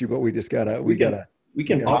to push you, but we just gotta. We can.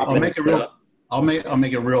 I'll make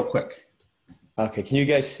it real quick. Okay. Can you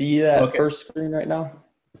guys see that first screen right now?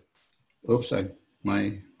 Oops, I'm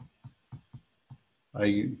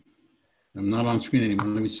not on screen anymore.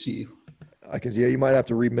 Let me see. I can. Yeah, you might have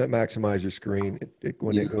to maximize your screen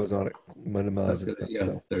when it goes on. It minimizes. Okay,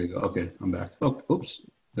 yeah, there you go. Okay, I'm back. Oh, oops.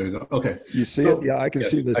 There you go. Okay. You see it? Yeah, I can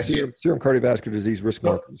see the serum cardiovascular disease risk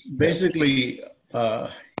markers. Basically,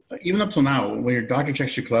 even up till now, when your doctor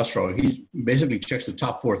checks your cholesterol, he basically checks the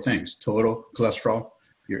top four things: total cholesterol,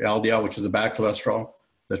 your LDL, which is the bad cholesterol,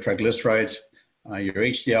 the triglycerides, your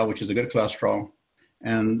HDL, which is the good cholesterol,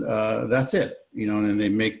 and that's it. And they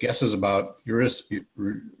make guesses about your risk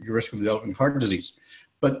of developing heart disease.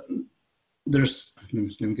 But let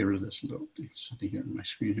me get rid of this little thing, something here on my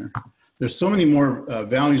screen here. There's so many more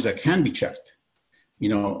values that can be checked.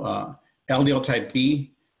 LDL type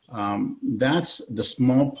B, that's the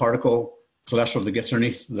small particle cholesterol that gets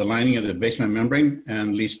underneath the lining of the basement membrane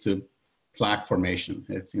and leads to plaque formation.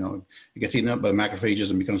 It gets eaten up by the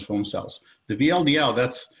macrophages and becomes foam cells. The VLDL,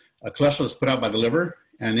 that's a cholesterol that's put out by the liver,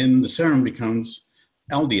 and in the serum becomes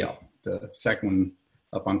LDL, the second one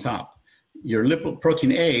up on top. Your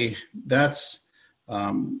lipoprotein A, that's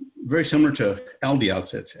very similar to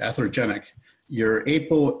LDL. It's atherogenic. Your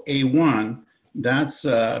ApoA1, that's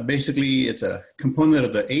basically, it's a component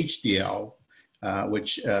of the HDL,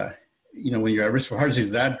 which, when you're at risk for heart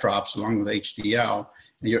disease, that drops along with HDL.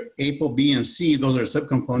 And your APO, B, and C, those are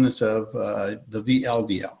subcomponents of the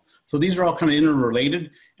VLDL. So these are all kind of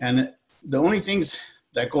interrelated. And the only things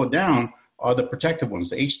that go down are the protective ones,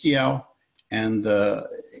 the HDL and the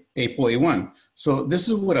ApoA1. So this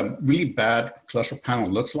is what a really bad cholesterol panel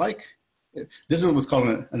looks like. This is what's called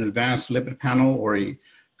an advanced lipid panel, or a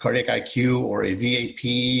cardiac IQ, or a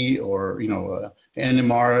VAP, or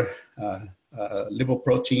NMR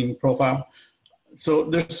lipoprotein profile. So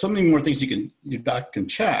there's so many more things your doctor can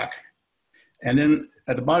check. And then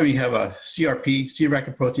at the bottom you have a CRP,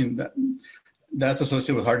 C-reactive protein, that's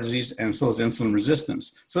associated with heart disease, and so is insulin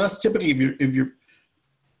resistance. So that's typically, if your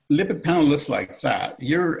lipid panel looks like that,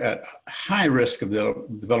 you're at high risk of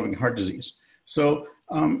developing heart disease. So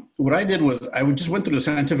what I did was I just went through the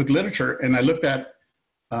scientific literature and I looked at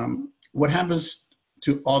what happens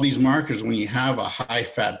to all these markers when you have a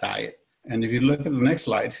high-fat diet. And if you look at the next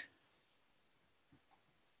slide,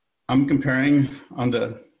 I'm comparing on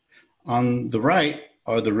the right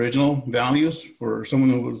are the original values for someone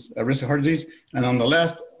who was at risk of heart disease, and on the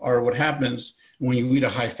left are what happens when you eat a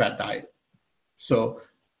high-fat diet. So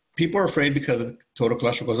people are afraid because total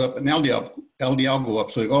cholesterol goes up and LDL go up.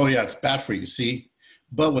 So they go, oh yeah, it's bad for you, see?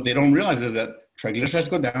 But what they don't realize is that triglycerides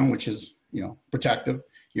go down, which is, protective.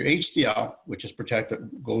 Your HDL, which is protective,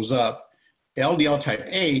 goes up. LDL type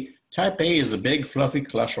A is a big fluffy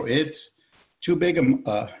cholesterol. It's too big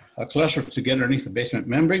a cholesterol to get underneath the basement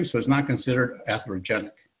membrane, so it's not considered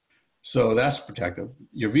atherogenic. So that's protective.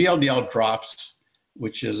 Your VLDL drops,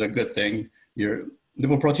 which is a good thing. Your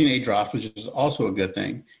lipoprotein A drops, which is also a good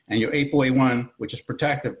thing. And your ApoA1, which is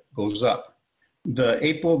protective, goes up. The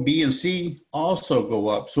APO, B, and C also go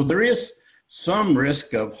up. So there is some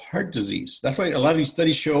risk of heart disease. That's why a lot of these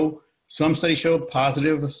studies show, some studies show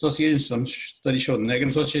positive association, some studies show negative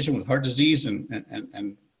association with heart disease and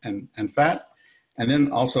fat. And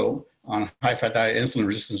then also on high-fat diet, insulin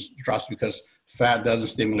resistance drops because fat doesn't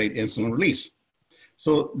stimulate insulin release.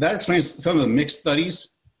 So that explains some of the mixed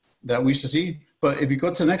studies that we used to see. But if you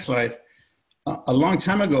go to the next slide, a long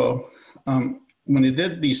time ago, when they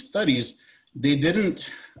did these studies, they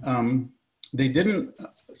didn't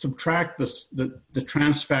subtract the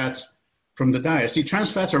trans fats from the diet. See,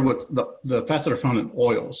 trans fats are what the fats that are found in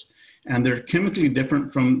oils, and they're chemically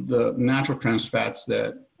different from the natural trans fats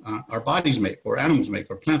that our bodies make, or animals make,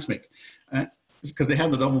 or plants make. It's because they have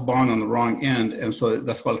the double bond on the wrong end, and so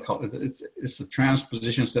that's why it's the trans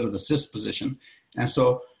position instead of the cis position. And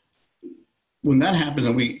so when that happens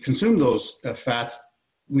and we consume those fats,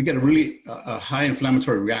 we get a really high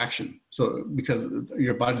inflammatory reaction. So because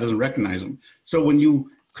your body doesn't recognize them. So when you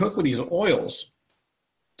cook with these oils,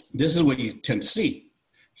 this is what you tend to see.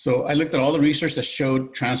 So I looked at all the research that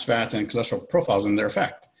showed trans fats and cholesterol profiles and their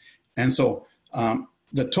effect. And so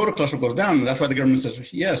the total cholesterol goes down. And that's why the government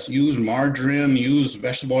says, yes, use margarine, use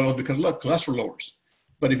vegetable oils, because look, cholesterol lowers.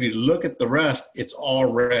 But if you look at the rest, it's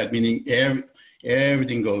all red, meaning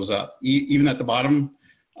everything goes up. Even at the bottom,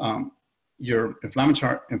 your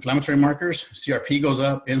inflammatory markers, CRP goes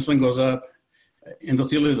up, insulin goes up,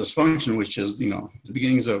 endothelial dysfunction, which is, the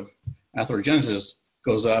beginnings of atherogenesis,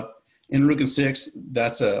 goes up.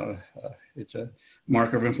 Interleukin-6, it's a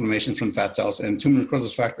marker of inflammation from fat cells, and tumor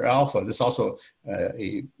necrosis factor alpha, this is also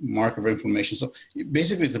a marker of inflammation. So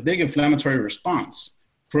basically, it's a big inflammatory response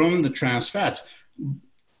from the trans fats.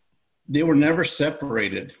 They were never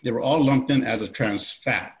separated. They were all lumped in as a trans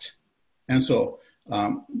fat. And so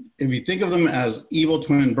if you think of them as evil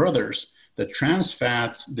twin brothers, the trans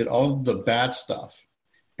fats did all the bad stuff,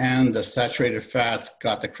 and the saturated fats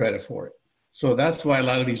got the credit for it. So that's why a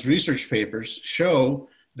lot of these research papers show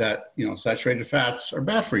that, saturated fats are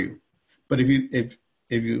bad for you. But if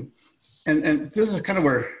you, and this is kind of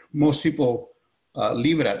where most people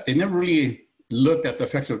leave it at. They never really looked at the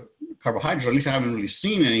effects of carbohydrates, or at least I haven't really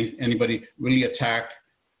seen anybody really attack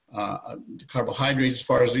the carbohydrates as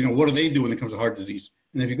far as, what do they do when it comes to heart disease?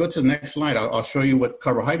 And if you go to the next slide, I'll show you what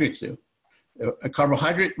carbohydrates do. A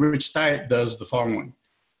carbohydrate-rich diet does the following.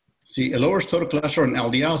 See, it lowers total cholesterol and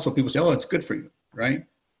LDL, so people say, oh, it's good for you, right?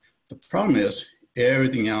 The problem is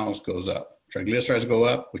everything else goes up. Triglycerides go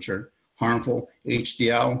up, which are harmful.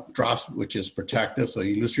 HDL drops, which is protective, so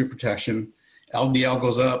you lose your protection. LDL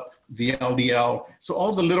goes up, VLDL. So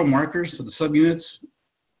all the little markers, so the subunits,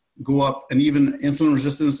 go up, and even insulin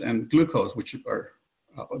resistance and glucose, which are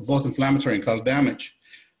both inflammatory and cause damage.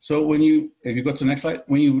 So if you go to the next slide,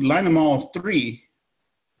 when you line them all three,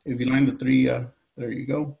 if you line the three, there you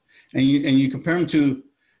go, and you compare them to,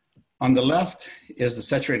 on the left is the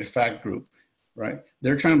saturated fat group, right?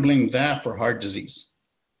 They're trying to blame that for heart disease.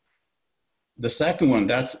 The second one,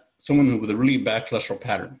 that's someone with a really bad cholesterol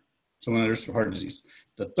pattern, someone that has heart disease.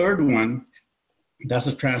 The third one, that's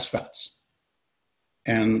the trans fats.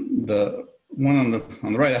 And the one on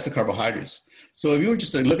the right, that's the carbohydrates. So if you were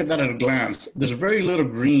just to look at that at a glance, there's very little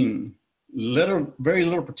green, very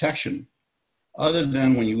little protection other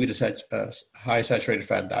than when you eat a high saturated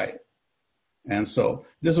fat diet. And so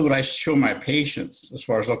this is what I show my patients as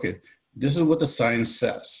far as, okay, this is what the science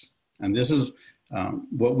says. And this is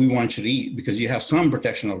what we want you to eat, because you have some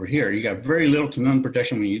protection over here. You got very little to none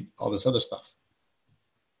protection when you eat all this other stuff.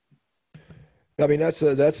 I mean, that's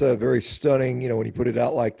a very stunning, when you put it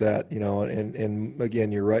out like that, and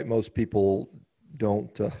again, you're right. Most people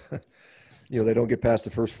don't, they don't get past the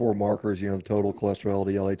first four markers, the total cholesterol,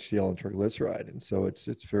 LDL, HDL, and triglyceride. And so it's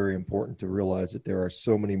very important to realize that there are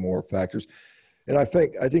so many more factors. And I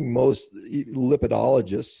think most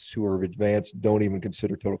lipidologists who are advanced don't even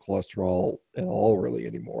consider total cholesterol at all really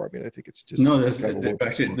anymore. I mean, I think it's just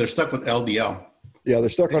they're stuck with LDL. Yeah, they're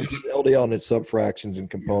stuck on LDL and its subfractions and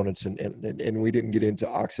components, and we didn't get into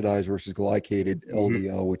oxidized versus glycated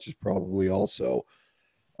LDL, which is probably also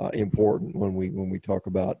important when we talk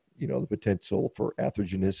about the potential for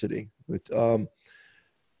atherogenicidity. But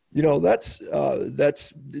that's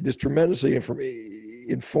just tremendously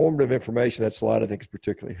informative information. That slide I think is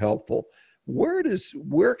particularly helpful. Where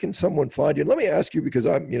can someone find you? And let me ask you, because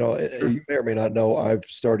you may or may not know, I've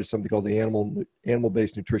started something called the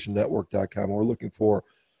Animal-Based Nutrition Network.com. We're looking for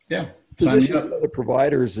physicians and other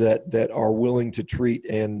providers that are willing to treat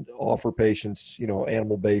and offer patients,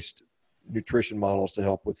 animal-based nutrition models to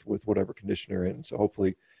help with whatever condition they're in. So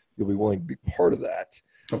hopefully you'll be willing to be part of that.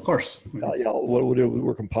 Of course. What we'll do,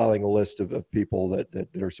 we're compiling a list of people that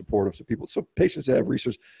are supportive. So patients that have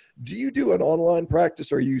research. Do you do an online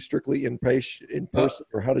practice? Or are you strictly in person,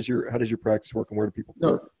 or how does your practice work, and where do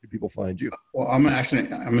people find you? Well, I'm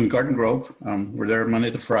in Garden Grove. We're there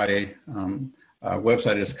Monday to Friday. Our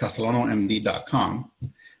website is castellanomd.com,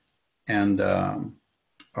 and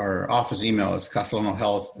our office email is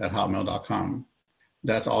castellanohealth@hotmail.com.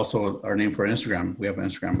 That's also our name for Instagram. We have an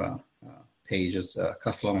Instagram page. It's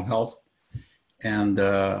Castellano Health, and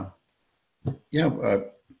we're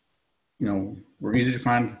easy to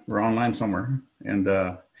find. We're online somewhere, and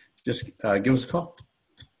just give us a call.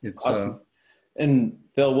 It's awesome. And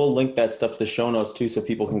Phil, we'll link that stuff to the show notes too, so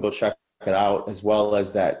people can go check it out, as well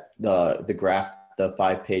as that the graph, the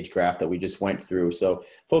 5-page graph that we just went through. So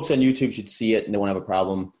folks on YouTube should see it and they won't have a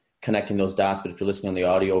problem connecting those dots. But if you're listening on the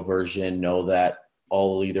audio version, know that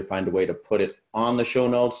I'll either find a way to put it on the show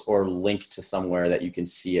notes or link to somewhere that you can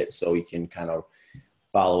see it, so you can kind of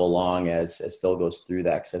follow along as Phil goes through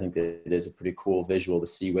that, because I think that it is a pretty cool visual to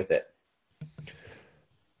see with it.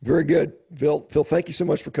 Very good. Phil, thank you so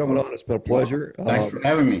much for coming on. It's been a pleasure. Thanks for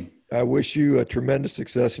having me. I wish you a tremendous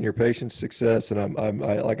success in your patient's success. And I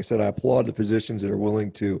like I said, I applaud the physicians that are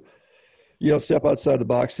willing to, step outside the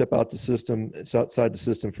box, step out the system. It's outside the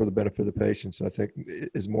system for the benefit of the patients. And I think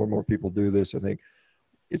as more and more people do this, I think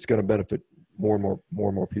it's going to benefit more and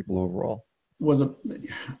more people overall. Well,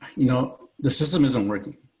 the system isn't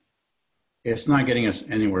working. It's not getting us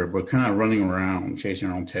anywhere. We're kind of running around chasing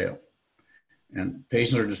our own tail, and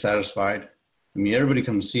patients are dissatisfied. I mean, everybody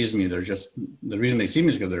comes and sees me. The reason they see me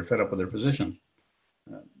is because they're fed up with their physician.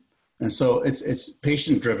 And so it's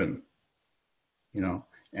patient driven,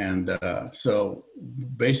 and so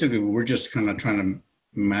basically we're just kind of trying to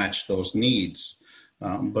match those needs.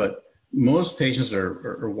 But most patients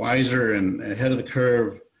are wiser and ahead of the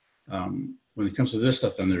curve when it comes to this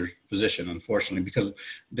stuff than their physician, unfortunately, because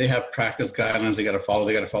they have practice guidelines they got to follow.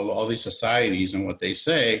 They got to follow all these societies and what they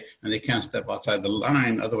say, and they can't step outside the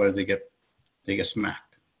line. Otherwise they get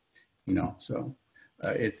smacked, so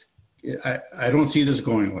I don't see this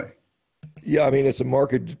going away. Yeah. I mean, it's a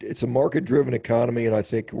market driven economy. And I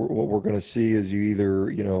think what we're going to see is you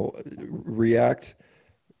either, react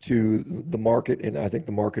to the market. And I think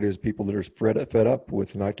the market is people that are fed up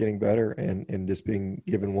with not getting better and just being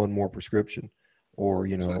given one more prescription or,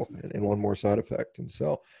 and one more side effect. And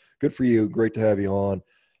so good for you. Great to have you on.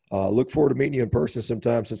 Look forward to meeting you in person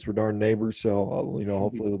sometime, since we're darn neighbors. So,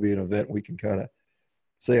 hopefully there'll be an event we can kind of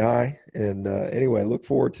say hi. And anyway, look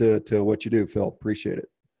forward to what you do, Phil. Appreciate it.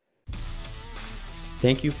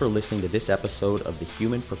 Thank you for listening to this episode of the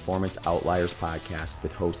Human Performance Outliers podcast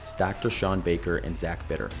with hosts Dr. Shawn Baker and Zach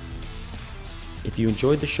Bitter. If you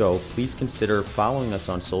enjoyed the show, please consider following us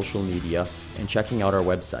on social media and checking out our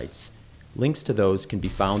websites. Links to those can be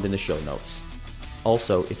found in the show notes.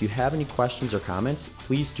 Also, if you have any questions or comments,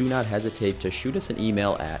 please do not hesitate to shoot us an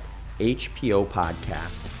email at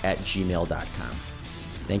hpopodcast@gmail.com.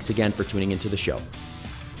 Thanks again for tuning into the show.